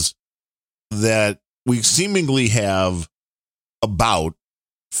because that we seemingly have about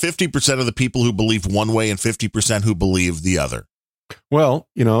 50% of the people who believe one way and 50% who believe the other. Well,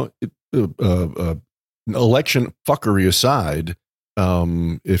 election fuckery aside,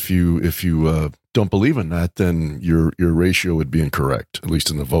 if you don't believe in that, then your ratio would be incorrect, at least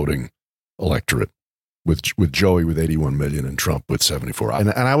in the voting electorate, with Joey with 81 million and Trump with 74. And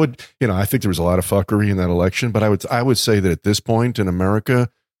I would, I think there was a lot of fuckery in that election, but I would say that at this point in America,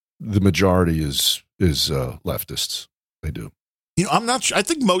 the majority is leftists. They do. I'm not sure. I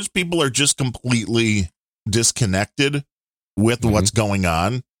think most people are just completely disconnected with what's going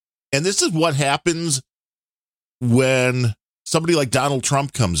on. And this is what happens when somebody like Donald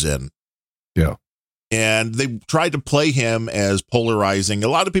Trump comes in. Yeah. And they tried to play him as polarizing. A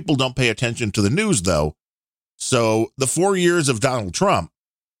lot of people don't pay attention to the news, though. So the 4 years of Donald Trump,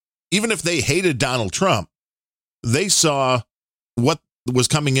 even if they hated Donald Trump, they saw what was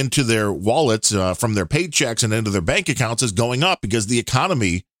coming into their wallets from their paychecks and into their bank accounts is going up because the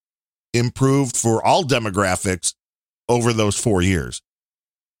economy improved for all demographics over those 4 years.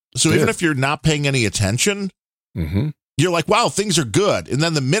 So even if you're not paying any attention, you're like, wow, things are good. And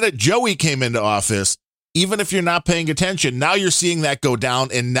then the minute Joey came into office, even if you're not paying attention, now you're seeing that go down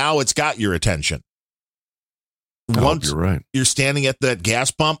and now it's got your attention. Once you're right. You're standing at that gas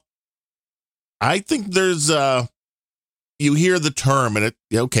pump, I think there's you hear the term and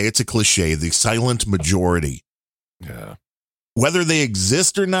it's a cliche, the silent majority. Yeah. Whether they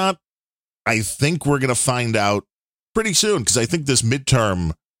exist or not, I think we're going to find out pretty soon, because I think this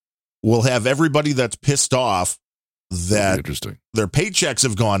midterm will have everybody that's pissed off that their paychecks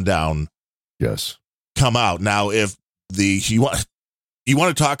have gone down. Yes. Come out. Now, if you want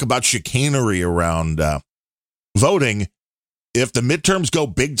to talk about chicanery around voting, if the midterms go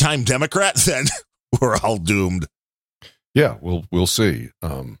big time Democrat, then we're all doomed. Yeah, we'll see.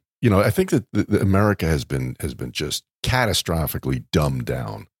 I think that America has been just catastrophically dumbed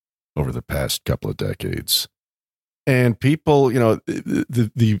down over the past couple of decades, and people, the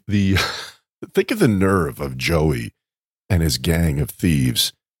think of the nerve of Joey and his gang of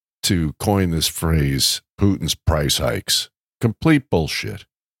thieves to coin this phrase, Putin's price hikes. Complete bullshit.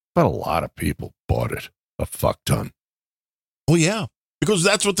 But a lot of people bought it a fuck ton. Well, yeah, because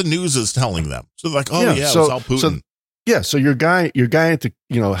that's what the news is telling them. So like, it's all Putin. So your guy at the,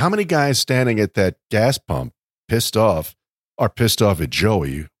 how many guys standing at that gas pump are pissed off at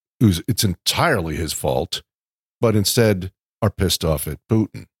Joey, it's entirely his fault, but instead are pissed off at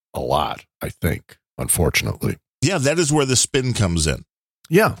Putin a lot, I think, unfortunately. Yeah, that is where the spin comes in.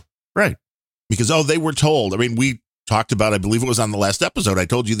 Yeah, right. Because, they were told. I mean, we talked about, I believe it was on the last episode, I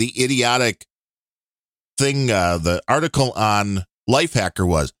told you the idiotic thing, the article on Lifehacker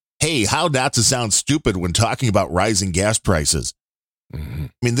was, hey, how not to sound stupid when talking about rising gas prices. I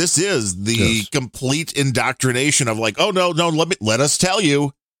mean, this is the complete indoctrination of like, oh, no, let us tell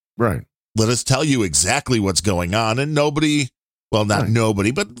you. Right. Let us tell you exactly what's going on. And nobody, well, not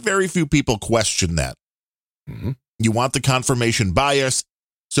nobody, but very few people question that. You want the confirmation bias.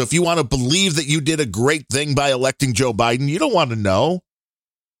 So if you want to believe that you did a great thing by electing Joe Biden, you don't want to know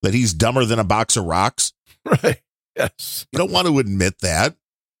that he's dumber than a box of rocks. Right. Yes. You don't want to admit that.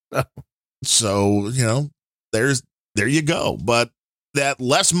 No. So, there you go. But that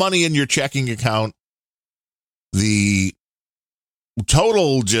less money in your checking account, the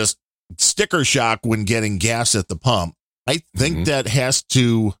total just sticker shock when getting gas at the pump, I think that has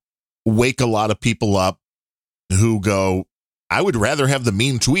to wake a lot of people up who go, I would rather have the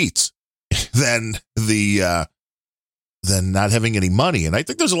mean tweets than than not having any money. And I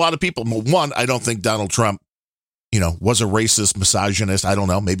think there's a lot of people. One, I don't think Donald Trump, was a racist, misogynist. I don't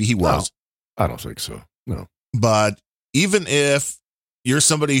know. Maybe he was. No, I don't think so. No. But even if you're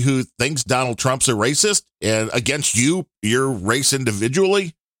somebody who thinks Donald Trump's a racist and against your race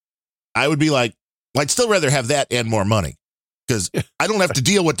individually, I would be like, well, I'd still rather have that and more money, because I don't have to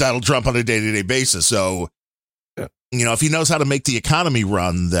deal with Donald Trump on a day-to-day basis. So, if he knows how to make the economy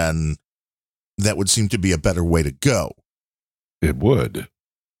run, then that would seem to be a better way to go. It would.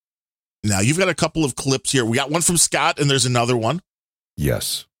 Now, you've got a couple of clips here. We got one from Scott, and there's another one.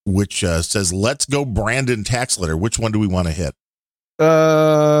 Yes. Which says, let's go Brandon tax letter. Which one do we want to hit?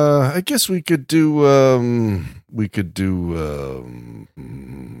 I guess we could do,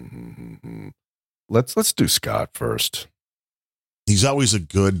 let's do Scott first. He's always a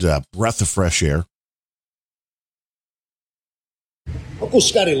good breath of fresh air. Uncle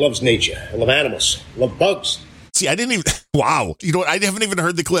Scotty loves nature. I love animals. I love bugs. See, I didn't even, wow. You know what? I haven't even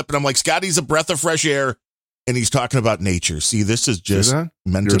heard the clip, and I'm like, Scotty's a breath of fresh air, and he's talking about nature. See, this is just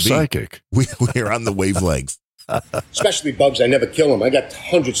meant to be. Psychic. We're on the wavelength. Especially bugs, I never kill them. I got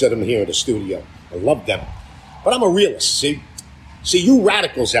hundreds of them here in the studio. I love them. But I'm a realist, see? See, you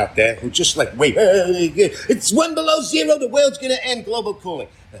radicals out there who just like, wait, it's 1 below zero, the world's gonna end, global cooling.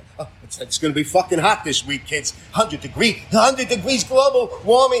 It's gonna be fucking hot this week, kids. 100 degrees global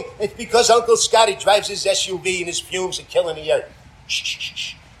warming. It's because Uncle Scotty drives his SUV and his fumes are killing the earth.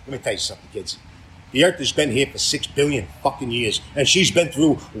 Shh. Let me tell you something, kids. The earth has been here for 6 billion fucking years, and she's been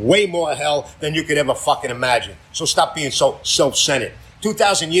through way more hell than you could ever fucking imagine. So stop being so self-centered.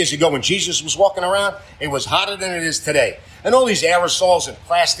 2,000 years ago when Jesus was walking around, it was hotter than it is today. And all these aerosols and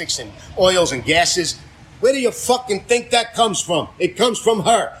plastics and oils and gases, where do you fucking think that comes from? It comes from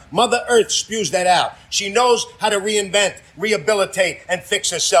her. Mother Earth spews that out. She knows how to reinvent, rehabilitate, and fix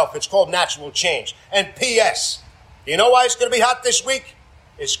herself. It's called natural change. And P.S., you know why it's going to be hot this week?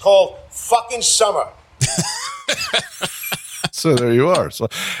 It's called fucking summer. So there you are. So,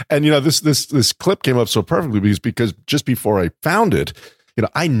 and you know, this clip came up so perfectly because just before I found it, you know,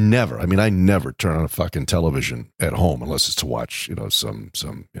 I never turn on a fucking television at home unless it's to watch, you know, some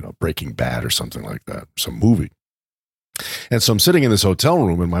Breaking Bad or something like that, some movie. And so I'm sitting in this hotel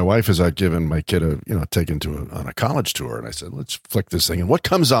room, and my wife has given my kid taken on a college tour, and I said, let's flick this thing. And what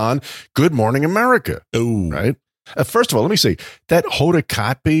comes on? Good Morning America. Oh, right. First of all, let me say that Hoda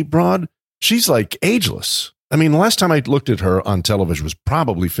Kotb broad, she's like ageless. I mean, the last time I looked at her on television was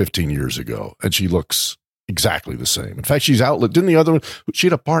probably 15 years ago, and she looks exactly the same. In fact, she's outlived. Didn't the other one? She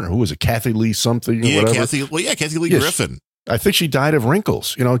had a partner who was a Kathy Lee something. Yeah, or whatever. Kathy Lee Griffin. I think she died of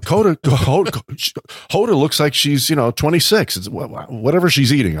wrinkles. You know, Hoda looks like she's 26. It's, whatever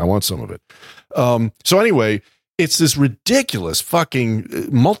she's eating, I want some of it. So anyway, it's this ridiculous fucking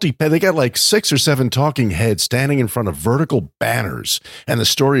they got like 6 or 7 talking heads standing in front of vertical banners, and the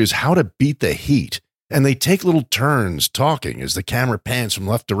story is how to beat the heat. And they take little turns talking as the camera pans from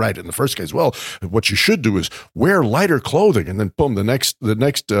left to right. In the first case, well, what you should do is wear lighter clothing, and then boom, the next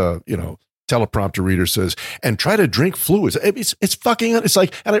teleprompter reader says, and try to drink fluids. It's fucking. It's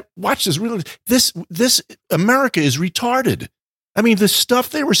like, and I watched this America is retarded. I mean, the stuff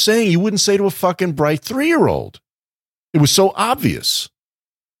they were saying, you wouldn't say to a fucking bright 3-year-old. It was so obvious.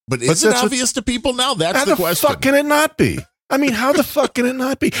 But is it obvious to people now? That's the question. How the fuck can it not be? I mean, how the fuck can it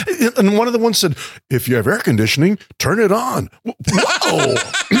not be? And one of the ones said, if you have air conditioning, turn it on. Whoa.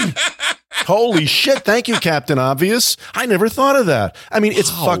 Holy shit. Thank you, Captain Obvious. I never thought of that. I mean,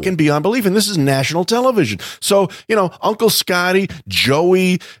 it's fucking beyond belief. And this is national television. So, Uncle Scotty,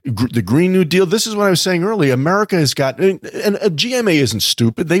 Joey, the Green New Deal. This is what I was saying earlier. America has got, and GMA isn't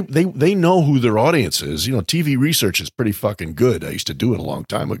stupid. They know who their audience is. TV research is pretty fucking good. I used to do it a long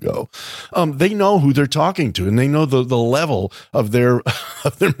time ago. They know who they're talking to, and they know the level of their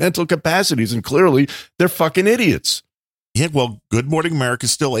mental capacities. And clearly they're fucking idiots. Yeah, well, Good Morning America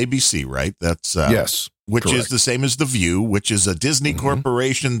is still ABC, right? That's yes, which correct. Is the same as The View, which is a Disney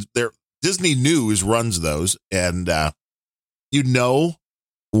corporation. Disney News runs those, and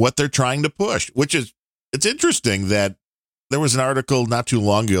what they're trying to push. It's interesting that there was an article not too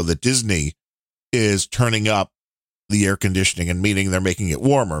long ago that Disney is turning up the air conditioning, and meaning they're making it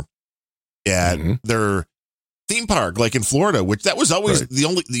warmer at their theme park, like in Florida, which that was always the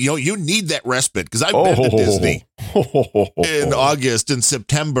only, you need that respite, because I've been to Disney in August and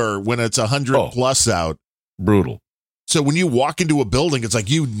September when it's 100 plus out. Brutal. So when you walk into a building, it's like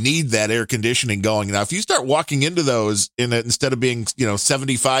you need that air conditioning going. Now, if you start walking into those instead of being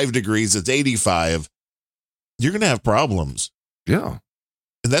 75 degrees, it's 85, you're going to have problems. Yeah.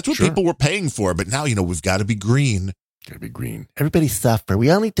 And that's what people were paying for. But now, we've got to be green. Got to be green. Everybody suffer. We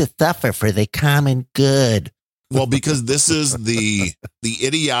all need to suffer for the common good. Well, because this is the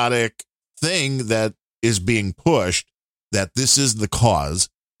idiotic thing that is being pushed, that this is the cause,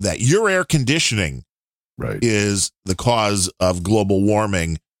 that your air conditioning is the cause of global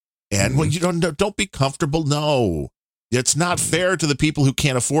warming. And well, you don't be comfortable. No, it's not fair to the people who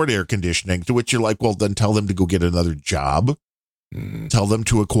can't afford air conditioning, to which you're like, well, then tell them to go get another job. Tell them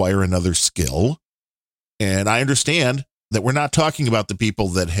to acquire another skill. And I understand that we're not talking about the people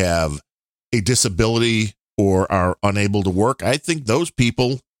that have a disability or are unable to work. I think those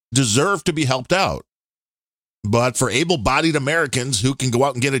people deserve to be helped out. But for able-bodied Americans who can go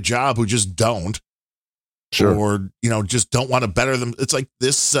out and get a job, who just don't, or, just don't want to better them, it's like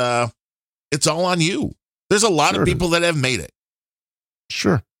this, it's all on you. There's a lot of people that have made it.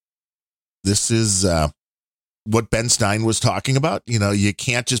 Sure. This is what Ben Stein was talking about. You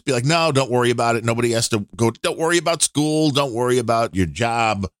can't just be like, no, don't worry about it. Nobody has to go. Don't worry about school. Don't worry about your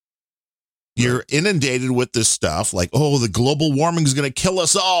job. You're inundated with this stuff like, oh, the global warming is going to kill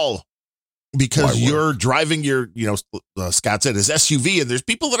us all because you're driving your, Scott said his SUV, and there's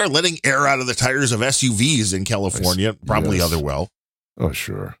people that are letting air out of the tires of SUVs in California, probably other well. Oh,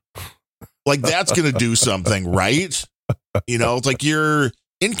 sure. Like that's going to do something, right? It's like you're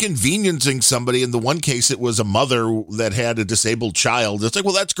inconveniencing somebody. In the one case, it was a mother that had a disabled child. It's like,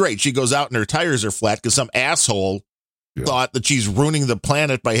 well, that's great. She goes out and her tires are flat because some asshole thought that she's ruining the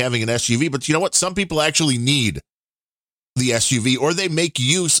planet by having an SUV. But you know what? Some people actually need the SUV, or they make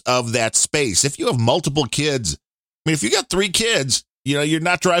use of that space. If you have multiple kids, if you got 3 kids, you're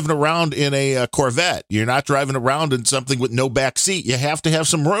not driving around in a Corvette. You're not driving around in something with no back seat. You have to have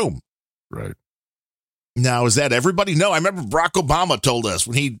some room. Right. Now, is that everybody? No, I remember Barack Obama told us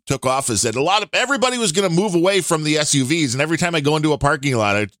when he took office that everybody was going to move away from the SUVs. And every time I go into a parking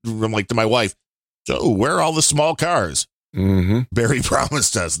lot, I'm like to my wife, so where are all the small cars? Mm-hmm. Barry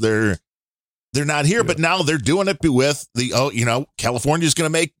promised us they're not here, but now they're doing it with California's going to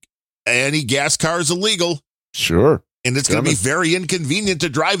make any gas cars illegal. Sure. And it's going to be very inconvenient to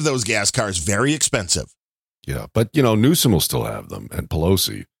drive those gas cars. Very expensive. Yeah. But, Newsom will still have them, and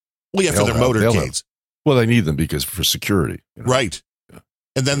Pelosi. Well, yeah, for their motorcades. Well, they need them because for security. Right. Yeah.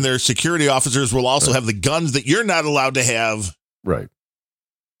 And then their security officers will also have the guns that you're not allowed to have. Right.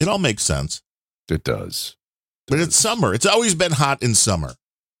 It all makes sense. It does. But it's summer. It's always been hot in summer.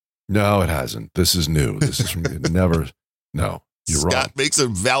 No, it hasn't. This is new. This is never. No, you're wrong. Scott makes a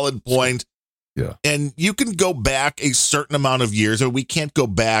valid point. Yeah. And you can go back a certain amount of years, or we can't go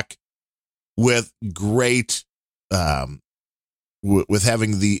back with great, with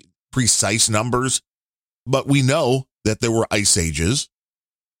having the precise numbers, but we know that there were ice ages,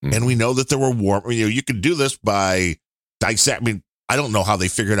 and we know that there were warm. You could do this by dissect. I don't know how they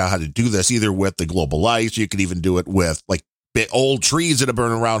figured out how to do this, either with the global ice. You could even do it with like old trees that have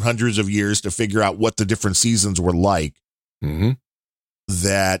been around hundreds of years to figure out what the different seasons were like. Mm-hmm.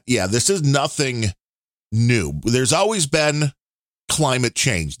 This is nothing new. There's always been climate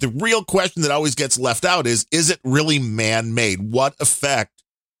change. The real question that always gets left out is it really man-made? What effect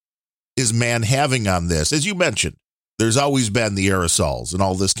is man having on this? As you mentioned, there's always been the aerosols and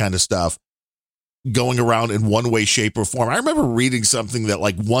all this kind of stuff going around in one way, shape, or form. I remember reading something that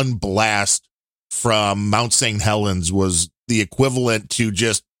like one blast from Mount St. Helens was the equivalent to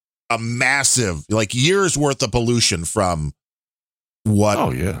just a massive, like years worth of pollution from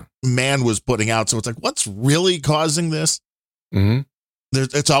what man was putting out. So it's like, what's really causing this? Mm-hmm.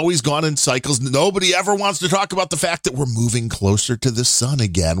 It's always gone in cycles. Nobody ever wants to talk about the fact that we're moving closer to the sun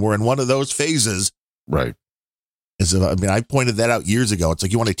again. We're in one of those phases. Right. I pointed that out years ago. It's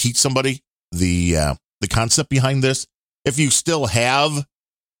like, you want to teach somebody the concept behind this. If you still have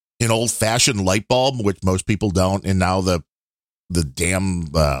an old fashioned light bulb, which most people don't, and now the damn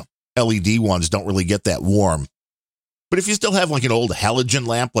LED ones don't really get that warm. But if you still have like an old halogen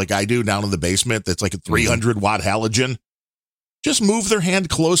lamp, like I do down in the basement, that's like a 300 watt halogen, just move their hand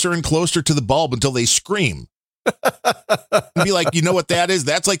closer and closer to the bulb until they scream. And be like, you know what that is?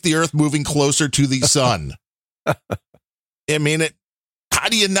 That's like the earth moving closer to the sun. How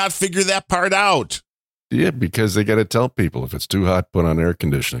do you not figure that part out? Yeah, because they got to tell people if it's too hot, put on air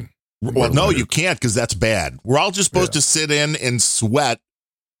conditioning. Well, no, you can't, because that's bad. We're all just supposed to sit in and sweat.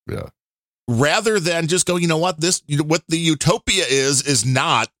 Yeah. Rather than just go, you know what, what the utopia is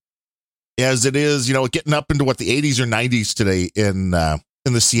not as it is, getting up into what the 80s or 90s today in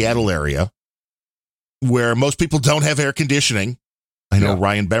the Seattle area, where most people don't have air conditioning. I know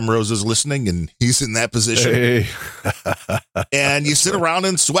Ryan Bemrose is listening, and he's in that position. Hey. And you sit around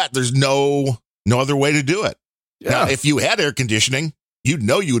and sweat. There's no other way to do it. Yeah. Now, if you had air conditioning, you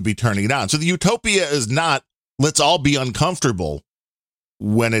would be turning it on. So the utopia is not, let's all be uncomfortable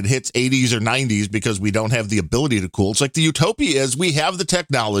when it hits 80s or 90s because we don't have the ability to cool. It's like the utopia is we have the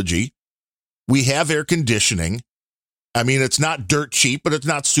technology. We have air conditioning. It's not dirt cheap, but it's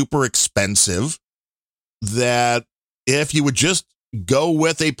not super expensive. That if you would just go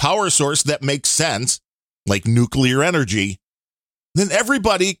with a power source that makes sense, like nuclear energy, then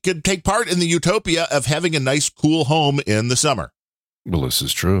everybody could take part in the utopia of having a nice, cool home in the summer. Well, this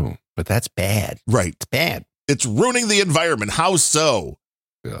is true, but that's bad. Right. It's bad. It's ruining the environment. How so?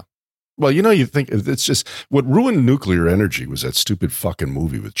 Yeah. Well, you think it's just what ruined nuclear energy was that stupid fucking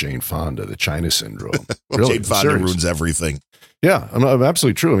movie with Jane Fonda, The China Syndrome. Really, Jane Fonda ruins everything. Yeah, I'm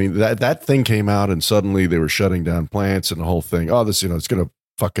absolutely true. That thing came out and suddenly they were shutting down plants and the whole thing. Oh, this, it's going to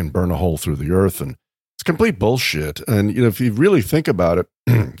fucking burn a hole through the earth. And it's complete bullshit. And, if you really think about it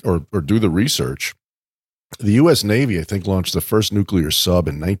or do the research, the U.S. Navy, I think, launched the first nuclear sub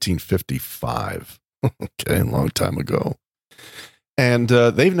in 1955. Okay, a long time ago. And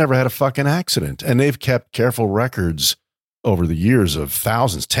they've never had a fucking accident. And they've kept careful records over the years of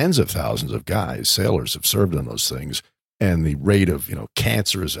thousands, tens of thousands of guys, sailors have served on those things. And the rate of,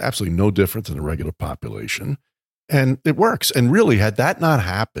 cancer is absolutely no different than the regular population. And it works. And really, had that not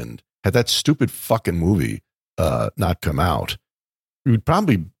happened, had that stupid fucking movie not come out, we would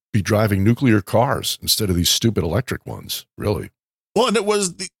probably be driving nuclear cars instead of these stupid electric ones, really. Well, and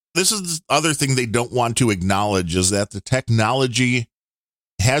this is the other thing they don't want to acknowledge is that the technology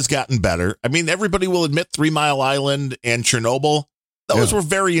has gotten better. I mean, everybody will admit 3 Mile Island and Chernobyl, those were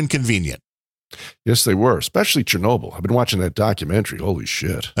very inconvenient. Yes, they were, especially Chernobyl. I've been watching that documentary. Holy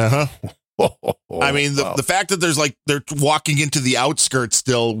shit. I mean, the fact that they're walking into the outskirts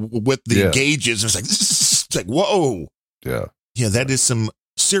still with the gauges, it's like, whoa. Yeah. Yeah, that is some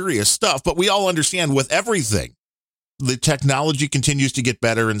serious stuff. But we all understand with everything, the technology continues to get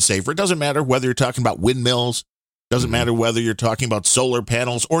better and safer. It doesn't matter whether you're talking about windmills, doesn't matter whether you're talking about solar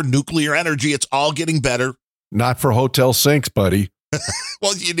panels or nuclear energy. It's all getting better. Not for hotel sinks, buddy.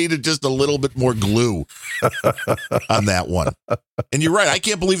 Well, you needed just a little bit more glue on that one. And you're right. I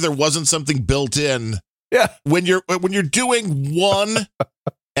can't believe there wasn't something built in. Yeah. When you're doing one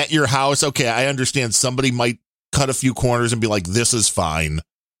at your house, okay, I understand somebody might cut a few corners and be like, this is fine.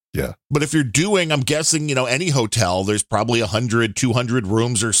 Yeah. But if you're doing, I'm guessing, any hotel, there's probably 100, 200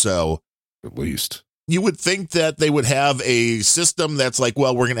 rooms or so. At least. You would think that they would have a system that's like,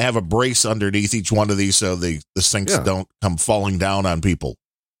 well, we're going to have a brace underneath each one of these so the sinks don't come falling down on people.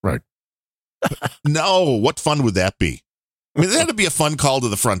 Right. No, what fun would that be? I mean, that had to be a fun call to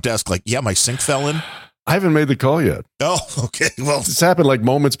the front desk. Like, yeah, my sink fell in. I haven't made the call yet. Oh, okay. Well, this happened like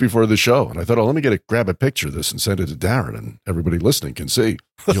moments before the show. And I thought, let me grab a picture of this and send it to Darren and everybody listening can see.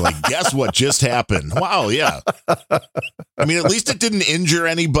 You're like, guess what just happened? Wow. Yeah. I mean, at least it didn't injure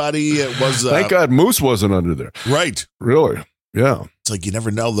anybody. It was. Thank God Moose wasn't under there. Right. Really? Yeah. It's like you never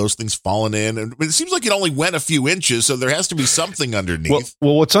know those things falling in. And it seems like it only went a few inches, so there has to be something underneath.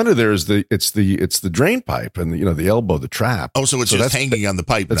 Well, what's under there is the drain pipe and the elbow, the trap. Oh, so it's just hanging on the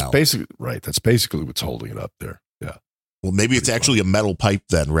pipe that's now. Basically right. That's basically what's holding it up there. Yeah. Well, maybe it's actually a metal pipe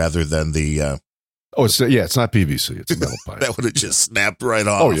then, rather than the. It's not PVC. It's a metal pipe. That would have just snapped right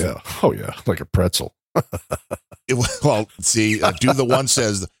off. Oh yeah, like a pretzel. Well, see, Do the One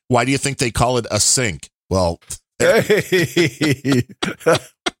says, why do you think they call it a sink? Well. Hey,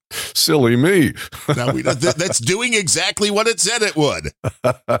 silly me. Now that's doing exactly what it said it would.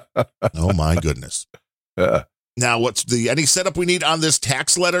 Oh my goodness. Now, what's any setup we need on this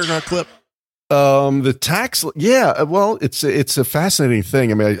tax letter clip? The tax, well, it's a fascinating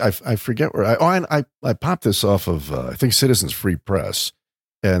thing. I mean, I forget where I popped this off of I think Citizens Free Press,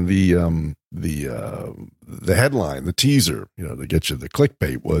 and the headline, the teaser, to get you the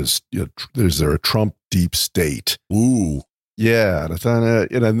clickbait was, is there a Trump deep state? Ooh, yeah, and I thought,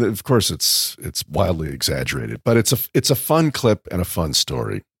 and of course it's wildly exaggerated, but it's a fun clip and a fun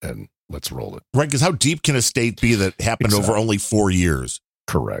story, and let's roll it. Right, because how deep can a state be that happened over only 4 years?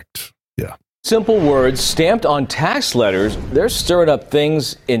 Correct. Yeah. Simple words stamped on tax letters, they're stirring up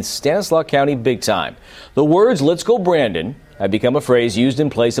things in Stanislaus County big time. The words, "Let's go Brandon," have become a phrase used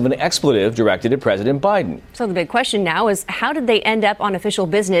in place of an expletive directed at President Biden. So the big question now is, how did they end up on official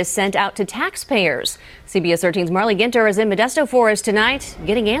business sent out to taxpayers? CBS 13's Marley Ginter is in Modesto for us tonight,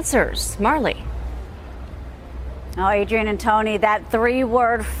 getting answers. Marley. Oh, Adrian and Tony, that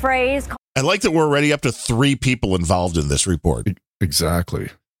 3-word phrase. I like that we're already up to 3 people involved in this report.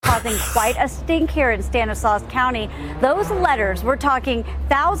 Exactly. Causing quite a stink here in Stanislaus County. Those letters, we're talking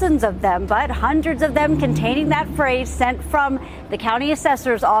thousands of them, but hundreds of them containing that phrase sent from the county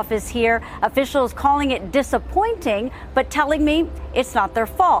assessor's office here. Officials calling it disappointing, but telling me it's not their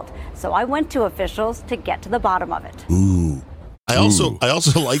fault. So I went to officials to get to the bottom of it. Ooh. I also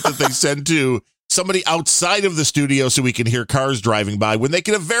like that they send to somebody outside of the studio so we can hear cars driving by when they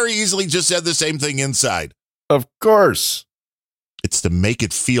could have very easily just said the same thing inside. Of course. It's to make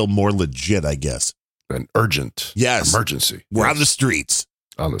it feel more legit, I guess. And urgent. Yes. Emergency. We're on the streets.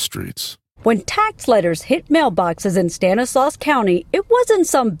 On the streets. When tax letters hit mailboxes in Stanislaus County, it wasn't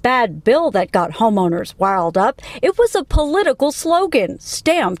some bad bill that got homeowners riled up. It was a political slogan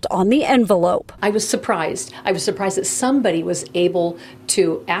stamped on the envelope. I was surprised. I was surprised that somebody was able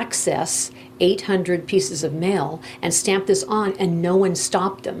to access 800 pieces of mail and stamp this on, and no one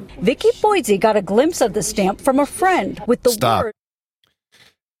stopped them. Vicky Boise got a glimpse of the stamp from a friend with the word.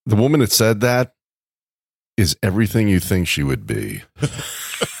 The woman that said that is everything you think she would be.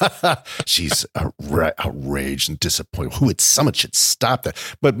 She's outraged and disappointed. Someone should stop that.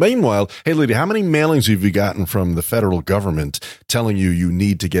 But meanwhile, hey, lady, how many mailings have you gotten from the federal government telling you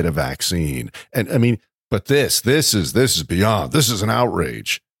need to get a vaccine? And I mean, But this is beyond. This is an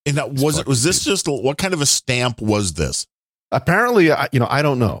outrage. And was this just what kind of a stamp was this? Apparently, I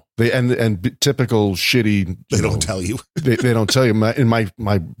don't know. And typical shitty. They don't tell you. they don't tell you. In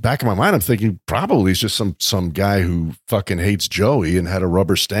my back of my mind, I'm thinking probably it's just some guy who fucking hates Joey and had a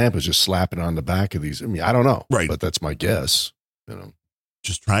rubber stamp and just slapping it on the back of these. I mean, I don't know. Right. But that's my guess.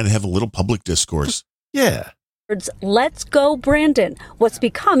 Just trying to have a little public discourse. Yeah. Let's go, Brandon, what's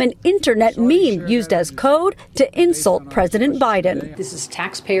become an internet meme used as code to insult President Biden. This is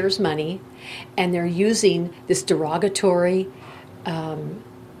taxpayers' money, and they're using this derogatory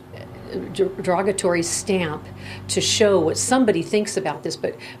stamp to show what somebody thinks about this,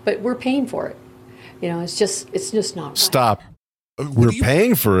 but we're paying for it. It's just not right. Stop. We're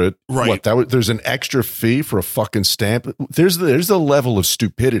paying for it. Right. There's an extra fee for a fucking stamp. There's the level of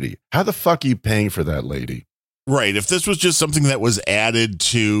stupidity. How the fuck are you paying for that, lady? Right. If this was just something that was added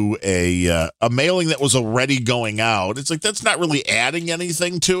to a mailing that was already going out, it's like that's not really adding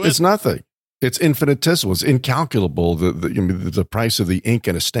anything to it. It's nothing. It's infinitesimal. It's incalculable. The price of the ink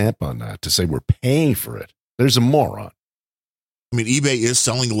and a stamp on that to say we're paying for it. There's a moron. I mean, eBay is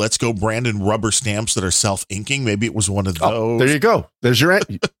selling Let's Go Brandon rubber stamps that are self-inking. Maybe it was one of those. Oh, there you go. There's your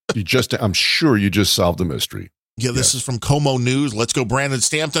answer. I'm sure you just solved the mystery. Yeah, this is from Como News. Let's Go Brandon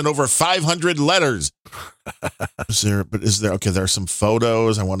stamped on over 500 letters. Is there? Okay, there are some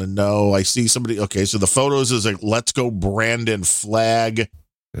photos. I want to know. I see somebody. Okay, so the photos is a Let's Go Brandon flag. Yeah.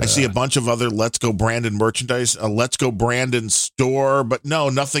 I see a bunch of other Let's Go Brandon merchandise, a Let's Go Brandon store, but no,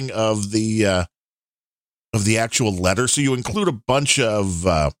 nothing of the actual letter. So you include a bunch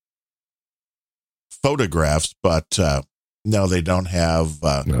of photographs, but no, they don't have.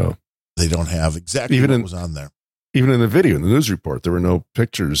 No, they don't have exactly what was on there. Even in the video, in the news report, there were no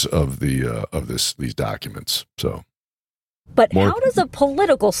pictures of these documents. So, but how does a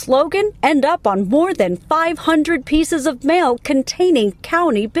political slogan end up on more than 500 pieces of mail containing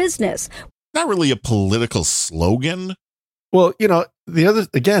county business? Not really a political slogan. Well,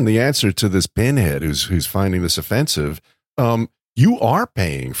 the answer to this pinhead who's finding this offensive, you are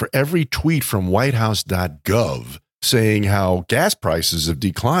paying for every tweet from whitehouse.gov saying how gas prices have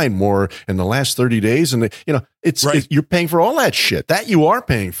declined more in the last 30 days. And, you're paying for all that shit. That you are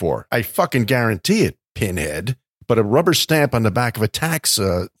paying for. I fucking guarantee it, pinhead. But a rubber stamp on the back of a tax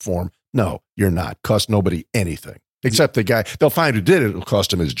form, no, you're not. Cost nobody anything. Except the guy, they'll find who did it. It'll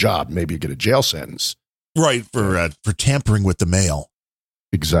cost him his job. Maybe get a jail sentence. Right, for tampering with the mail.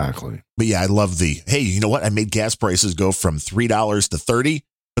 Exactly. But yeah, I love hey, you know what? I made gas prices go from $3 to $30.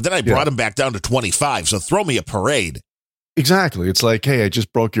 But then I brought them back down to 25. So throw me a parade. Exactly. It's like, hey, I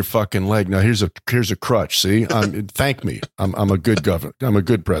just broke your fucking leg. Now here's a crutch. See, thank me. I'm a good governor. I'm a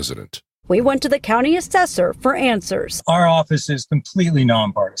good president. We went to the county assessor for answers. Our office is completely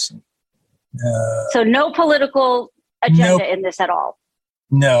nonpartisan. So no political agenda in this at all.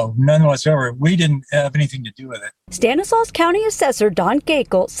 No, none whatsoever. We didn't have anything to do with it. Stanislaus County Assessor Don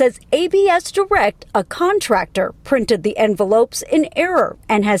Gakel says ABS Direct, a contractor, printed the envelopes in error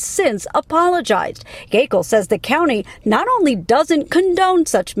and has since apologized. Gakel says the county not only doesn't condone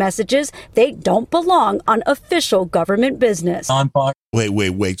such messages, they don't belong on official government business.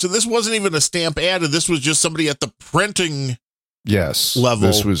 Wait. So this wasn't even a stamp added. This was just somebody at the printing level.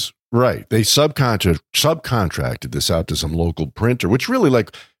 This was right. They subcontracted this out to some local printer, which really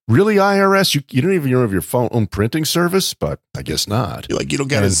IRS, you don't even have your own printing service, but I guess not. You don't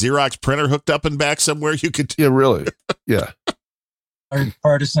got a Xerox printer hooked up and back somewhere you could. Yeah, really. Yeah. Our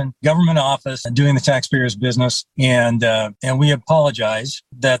partisan government office and doing the taxpayers' business, and we apologize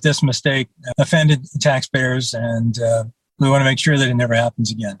that this mistake offended taxpayers, and we want to make sure that it never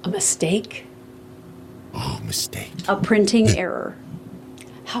happens again. A mistake? Oh, mistake. A printing error.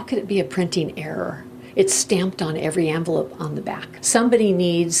 How could it be a printing error? It's stamped on every envelope on the back. Somebody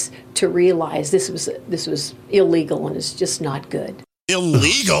needs to realize this was illegal and it's just not good.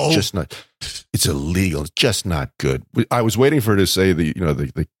 Illegal? It's illegal. It's just not good. I was waiting for her to say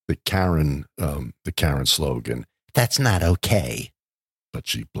the Karen slogan. That's not okay. But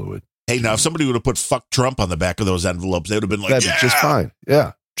she blew it. Hey, now if somebody would have put "fuck Trump" on the back of those envelopes, they would have been like, that'd be just fine.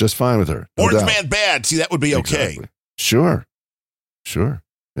 Yeah, just fine with her. No Orange doubt. man bad. See, that would be okay. Exactly. Sure.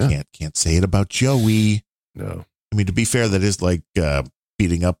 Yeah. Can't say it about Joey. No. I mean, to be fair, that is like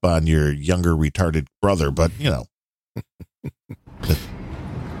beating up on your younger retarded brother, but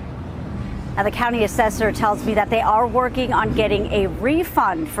Now, the county assessor tells me that they are working on getting a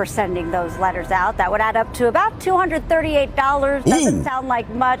refund for sending those letters out. That would add up to about $238. Doesn't sound like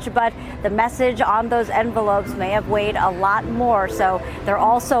much, but the message on those envelopes may have weighed a lot more. So they're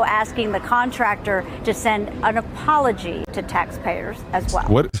also asking the contractor to send an apology to taxpayers as well.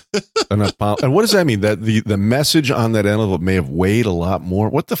 What? And what does that mean? That the message on that envelope may have weighed a lot more?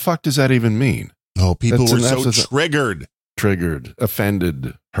 What the fuck does that even mean? Oh, people were so triggered. Triggered,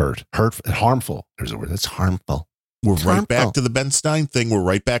 offended, hurt, harmful. There's a word that's harmful. We're right back to the Ben Stein thing. We're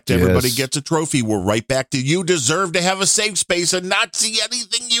right back to everybody gets a trophy. We're right back to you deserve to have a safe space and not see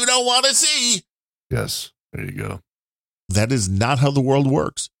anything you don't want to see. Yes, there you go. That is not how the world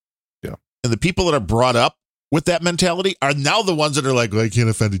works. Yeah. And the people that are brought up with that mentality are now the ones that are like, well, I can't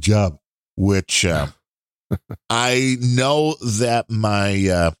offend a job, which I know that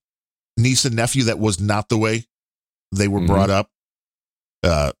my niece and nephew, that was not the way they were brought up.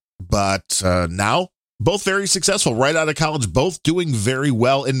 But now both very successful right out of college, both doing very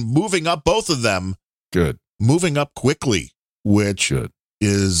well and moving up, both of them. Good. Moving up quickly, which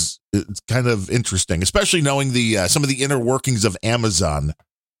is it's kind of interesting, especially knowing the some of the inner workings of Amazon,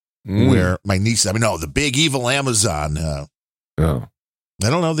 where my niece, the big evil Amazon. I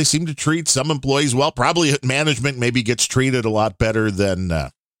don't know. They seem to treat some employees well. Probably management maybe gets treated a lot better than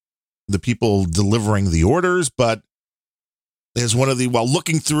the people delivering the orders, but as one of the, while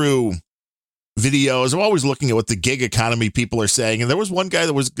looking through videos, I'm always looking at what the gig economy people are saying. And there was one guy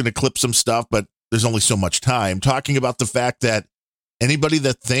that was going to clip some stuff, but there's only so much time, talking about the fact that anybody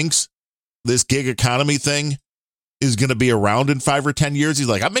that thinks this gig economy thing is going to be around in 5 or 10 years, he's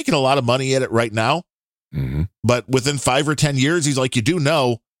like, I'm making a lot of money at it right now. But within 5 or 10 years, he's like, you do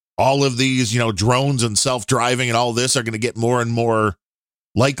know all of these, drones and self-driving and all this are going to get more and more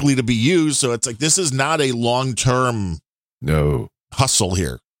likely to be used. So it's like, this is not a long-term hustle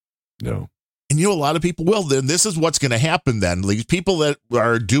here. No. And a lot of people will. Then this is what's going to happen then. These people that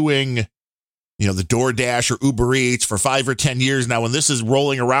are doing, the DoorDash or Uber Eats for 5 or 10 years now, when this is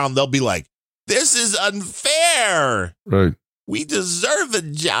rolling around, they'll be like, this is unfair. Right. We deserve a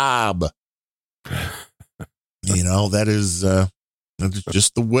job. That is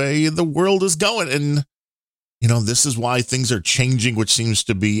just the way the world is going. And, this is why things are changing, which seems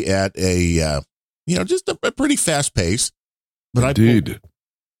to be at a, just a pretty fast pace. But Indeed.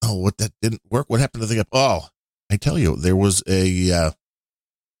 That didn't work. What happened to the, I tell you, there was I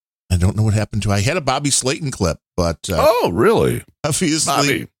don't know what happened to, I had a Bobby Slayton clip, but. Really?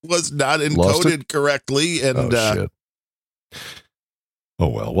 Obviously was not encoded correctly. And, shit. Oh,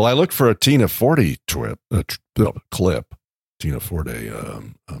 well. Well, I looked for a Tina Forte clip, Tina Forte,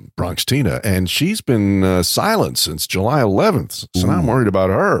 Bronx Tina, and she's been silent since July 11th. So now I'm worried about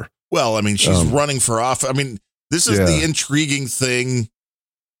her. Well, she's running for office. This is the intriguing thing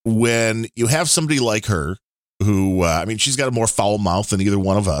when you have somebody like her who, she's got a more foul mouth than either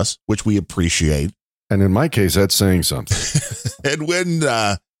one of us, which we appreciate. And in my case, that's saying something. And when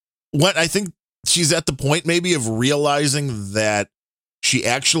I think she's at the point maybe of realizing that she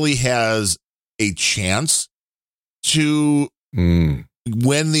actually has a chance to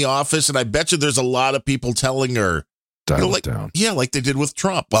win the office. And I bet you there's a lot of people telling her, down. Yeah, like they did with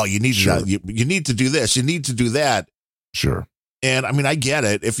Trump. Well, you need to you need to do this. You need to do that. Sure. And I get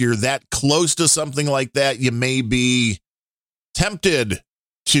it. If you're that close to something like that, you may be tempted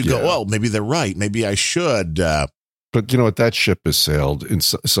to go, oh, maybe they're right. Maybe I should. But you know what? That ship has sailed. And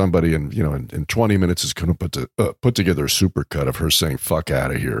somebody in 20 minutes is going to put together a supercut of her saying "fuck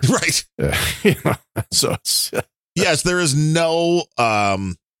out of here." Right. So it's, yes, there is no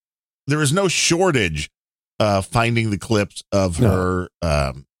shortage finding the clips of her.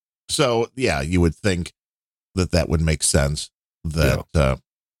 So yeah, you would think that would make sense. But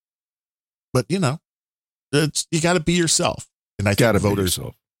it's, you got to be yourself, and I think voters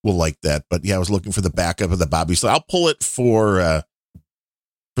will like that. But yeah, I was looking for the backup of the Bobby. So I'll pull it for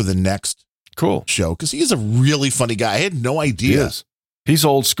the next show, because he is a really funny guy. I had no idea. He's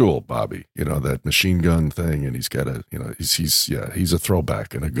old school, Bobby. That machine gun thing, and he's got he's a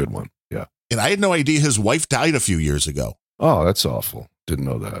throwback and a good one. Yeah. And I had no idea his wife died a few years ago. Oh, that's awful. Didn't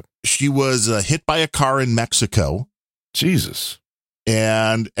know that. She was hit by a car in Mexico. Jesus.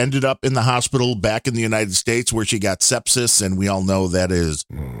 And ended up in the hospital back in the United States, where she got sepsis. And we all know that is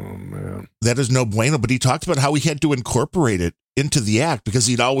no bueno. But he talked about how he had to incorporate it into the act, because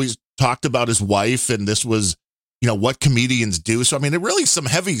he'd always talked about his wife, and this was, what comedians do. So, it really some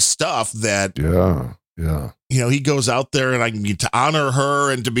heavy stuff that, he goes out there and to honor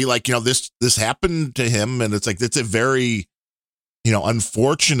her and to be like, this happened to him. And it's like, it's a very,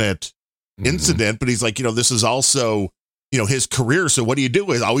 unfortunate incident, but he's like, this is also his career. So what do you do?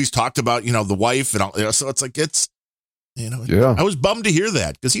 He's always talked about, the wife and all, so it's like, I was bummed to hear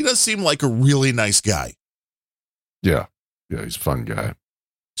that because he does seem like a really nice guy. Yeah. Yeah. He's a fun guy.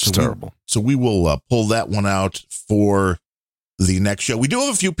 It's terrible. So we will pull that one out for the next show. We do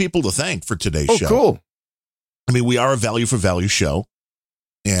have a few people to thank for today's show. Oh, cool. I mean, we are a value for value show.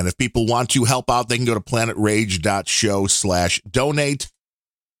 And if people want to help out, they can go to planetrage.show/donate.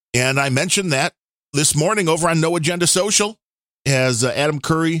 And I mentioned that this morning over on No Agenda Social, as Adam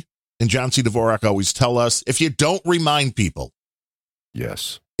Curry and John C. Dvorak always tell us, if you don't remind people,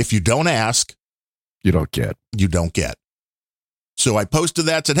 yes, if you don't ask, you don't get. You don't get. So I posted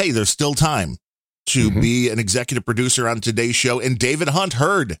that, said, hey, there's still time to be an executive producer on today's show. And David Hunt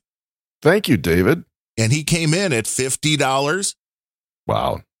heard. Thank you, David. And he came in at $50.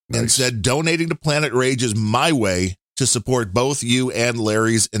 Wow. Nice. And said, donating to Planet Rage is my way to support both you and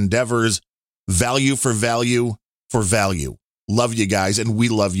Larry's endeavors. Value for value for value. Love you guys. And we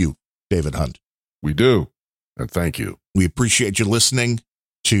love you, David Hunt. We do. And thank you. We appreciate you listening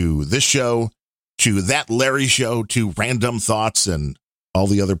to this show, to That Larry Show, to Random Thoughts, and all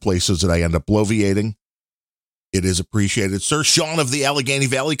the other places that I end up bloviating. It is appreciated. Sir Sean of the Allegheny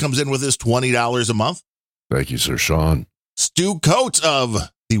Valley comes in with his $20 a month. Thank you, Sir Sean. Stu Coates of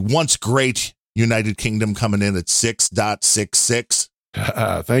the once great United Kingdom coming in at 6.66.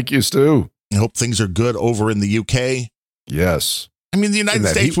 Thank you, Stu. I hope things are good over in the UK. Yes. I mean, the United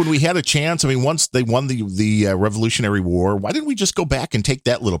States, when we had a chance, I mean, once they won the Revolutionary War, why didn't we just go back and take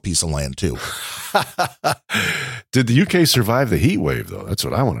that little piece of land too? Did the UK survive the heat wave, though? That's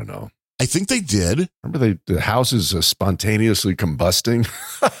what I want to know. I think they did. Remember the houses spontaneously combusting?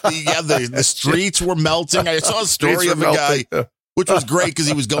 Yeah, the streets were melting. I saw a story of a guy, which was great because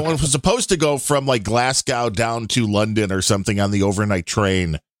he was supposed to go from like Glasgow down to London or something on the overnight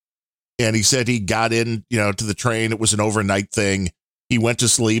train. And he said he got in, to the train. It was an overnight thing. He went to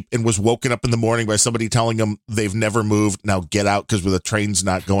sleep and was woken up in the morning by somebody telling him they've never moved. Now get out because the train's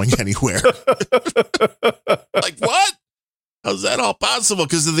not going anywhere. Like, what? How's that all possible?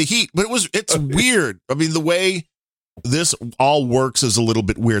 Because of the heat. But it's weird. I mean, the way this all works is a little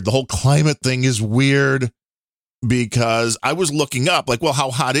bit weird. The whole climate thing is weird because I was looking up, like, well,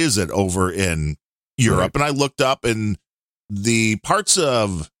 how hot is it over in Europe? Right. And I looked up and the parts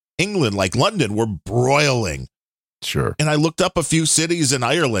of England, like London, were broiling. Sure. And I looked up a few cities in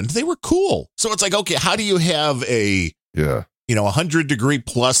Ireland. They were cool. So it's like, okay, how do you have a 100-degree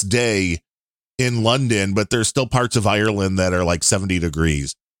plus day in London, but there's still parts of Ireland that are like 70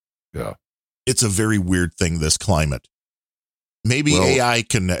 degrees? Yeah. It's a very weird thing, this climate. Maybe AI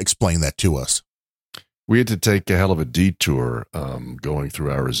can explain that to us. We had to take a hell of a detour going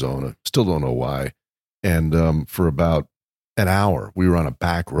through Arizona. Still don't know why. And for about an hour, we were on a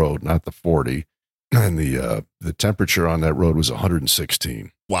back road, not the 40. And the temperature on that road was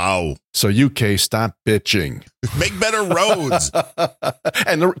 116. Wow. So UK, stop bitching. Make better roads.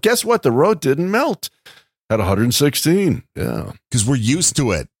 And guess what? The road didn't melt at 116. Yeah. Because we're used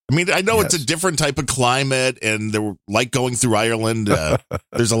to it. I mean, I know it's a different type of climate, and they're like going through Ireland.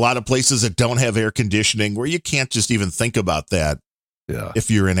 There's a lot of places that don't have air conditioning where you can't just even think about that. Yeah.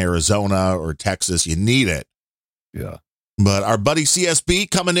 If you're in Arizona or Texas, you need it. Yeah. But our buddy CSB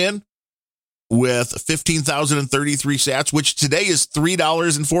coming in with 15,033 sats, which today is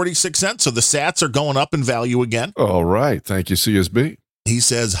 $3.46. So the sats are going up in value again. All right. Thank you, CSB. He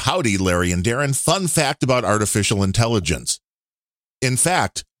says, howdy, Larry and Darren. Fun fact about artificial intelligence. In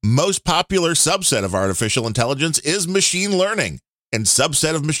fact, most popular subset of artificial intelligence is machine learning, and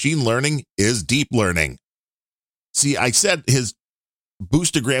subset of machine learning is deep learning. See, I said his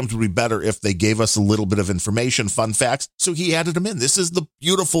boostograms would be better if they gave us a little bit of information, fun facts, so he added them in. This is the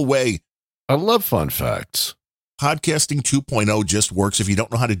beautiful way. I love fun facts. Podcasting 2.0 just works. If you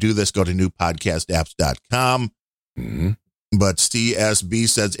don't know how to do this, go to newpodcastapps.com. Mm-hmm. But CSB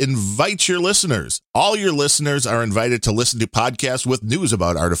says, invite your listeners. All your listeners are invited to listen to podcasts with news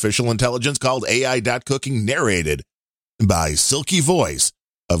about artificial intelligence called AI.Cooking, narrated by silky voice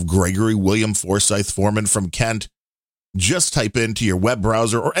of Gregory William Forsyth Foreman from Kent. Just type into your web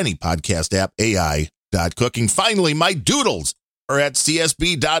browser or any podcast app, AI.Cooking. Finally, my doodles are at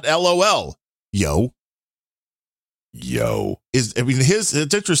csb.lol. Yo.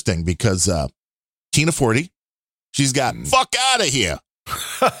 It's interesting because Tina Forty, she's got fuck out of here.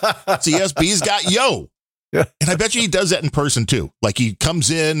 CSB's got yo. Yeah. And I bet you he does that in person too. Like he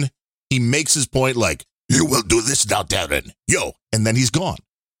comes in, he makes his point like, you will do this now, Darren. Yo. And then he's gone.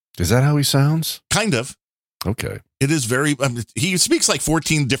 Is that how he sounds? Kind of. Okay. It is very, he speaks like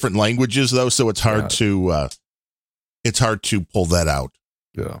 14 different languages though. So it's hard to pull that out.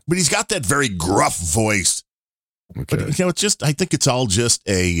 Yeah. But he's got that very gruff voice Okay. But, it's just, I think it's all just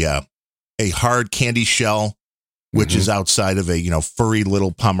a hard candy shell, which is outside of a, furry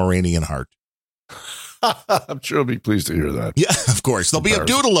little Pomeranian heart. I'm sure I'll be pleased to hear that. Yeah, of course. There'll be a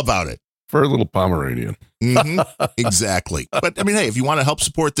doodle about it. For a little Pomeranian. Exactly. But, hey, if you want to help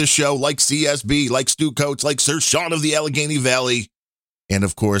support this show, like CSB, like Stu Coates, like Sir Sean of the Allegheny Valley, and,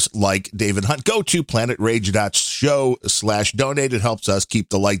 of course, like David Hunt, go to planetrage.show/donate. It helps us keep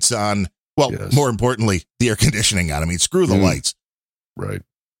the lights on. Well, more importantly, the air conditioning on. I mean, screw the lights. Right.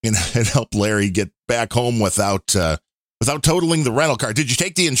 And help Larry get back home without totaling the rental car. Did you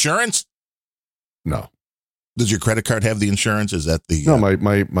take the insurance? No. Does your credit card have the insurance? Is that the No,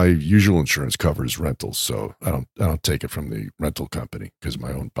 my usual insurance covers rentals, so I don't take it from the rental company because of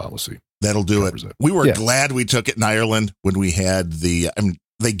my own policy. That'll do it. We were glad we took it in Ireland when we had they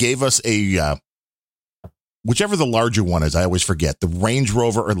gave us a whichever the larger one is. I always forget, the Range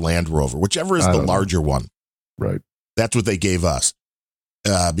Rover or Land Rover, whichever is the larger one. Right. That's what they gave us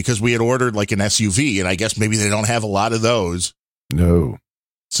because we had ordered like an SUV, and I guess maybe they don't have a lot of those. No.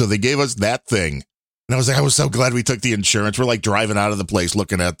 So they gave us that thing. And I was so glad we took the insurance. We're like driving out of the place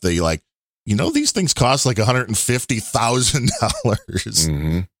looking at the these things cost like $150,000.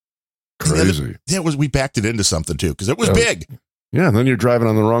 Mm-hmm. Crazy. We backed it into something too because it was big. Yeah, and then you're driving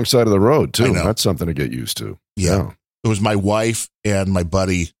on the wrong side of the road too. That's something to get used to. Yeah. It was my wife and my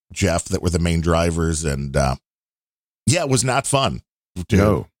buddy Jeff that were the main drivers, and it was not fun.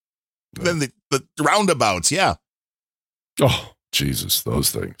 No. Then the roundabouts, yeah. Oh, Jesus,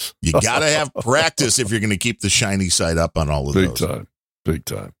 those things. You got to have practice if you're going to keep the shiny side up on all of those. Big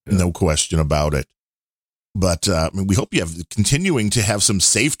time. Yeah. No question about it. But we hope you have continuing to have some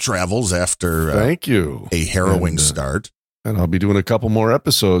safe travels after Thank you. A harrowing start. And I'll be doing a couple more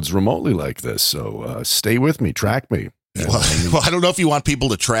episodes remotely like this. So stay with me, track me. Well, I don't know if you want people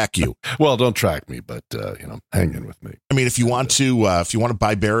to track you. Well, don't track me, but hang in with me. I mean, if you want to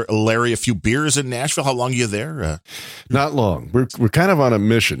buy Larry a few beers in Nashville, how long are you there? Not long. We're kind of on a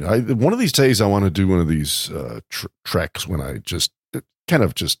mission. One of these days, I want to do one of these treks when I just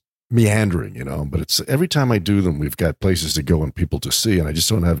meandering, But it's every time I do them, we've got places to go and people to see, and I just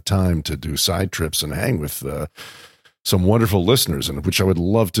don't have time to do side trips and hang with some wonderful listeners, and which I would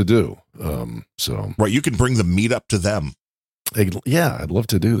love to do. Right, you can bring the meat up to them. Yeah, I'd love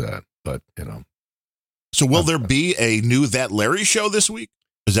to do that, but So will there be a new That Larry show this week?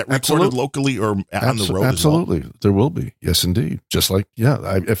 Is that recorded locally or on the road? Absolutely, as well? There will be. Yes, indeed. Just like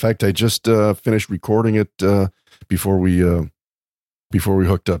in fact, I just finished recording it before we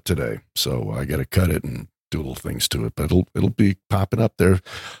hooked up today, so I got to cut it and do little things to it, but it'll be popping up there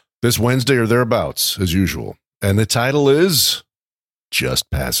this Wednesday or thereabouts as usual. And the title is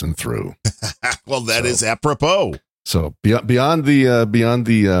Just Passing Through. Well, that is apropos. So beyond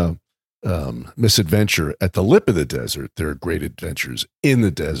the misadventure at the lip of the desert, there are great adventures in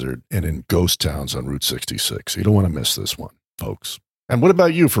the desert and in ghost towns on Route 66. You don't want to miss this one, folks. And what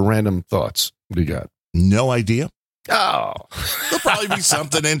about you for random thoughts? What do you got? No idea. Oh, there'll probably be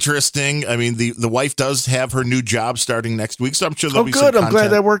something interesting. I mean, the wife does have her new job starting next week, so I'm sure there'll be some content. I'm glad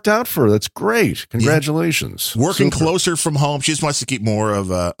that worked out for her. That's great. Congratulations. Yeah. Working closer from home. She just wants to keep more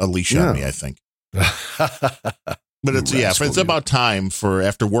of a leash on me, I think. But it's about time for,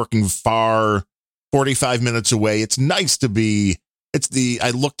 after working far, 45 minutes away. It's nice to be.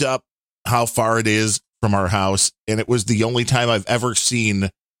 I looked up how far it is from our house, and it was the only time I've ever seen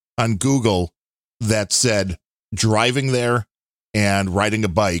on Google that said driving there and riding a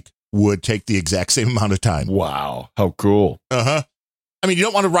bike would take the exact same amount of time. Wow. How cool. I mean, you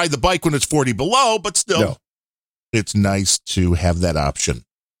don't want to ride the bike when it's 40 below, but still, It's nice to have that option.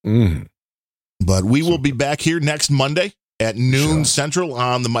 Mm. But we will be back here next Monday at noon Central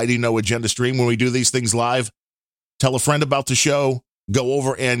on the Mighty No Agenda stream when we do these things live. Tell a friend about the show. Go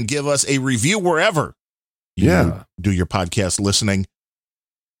over and give us a review wherever you do your podcast listening.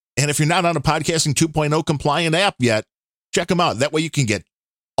 And if you're not on a Podcasting 2.0 compliant app yet, check them out. That way you can get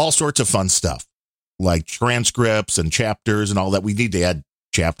all sorts of fun stuff like transcripts and chapters and all that. We need to add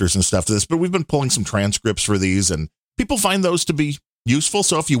chapters and stuff to this, but we've been pulling some transcripts for these and people find those to be useful.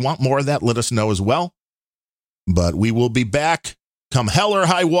 So if you want more of that, let us know as well. But we will be back come hell or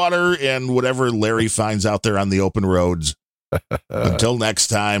high water and whatever Larry finds out there on the open roads. Until next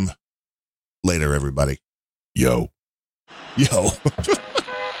time, later, everybody. Yo. The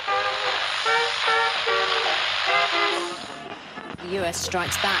US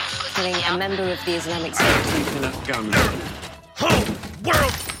strikes back, killing a member of the Islamic State.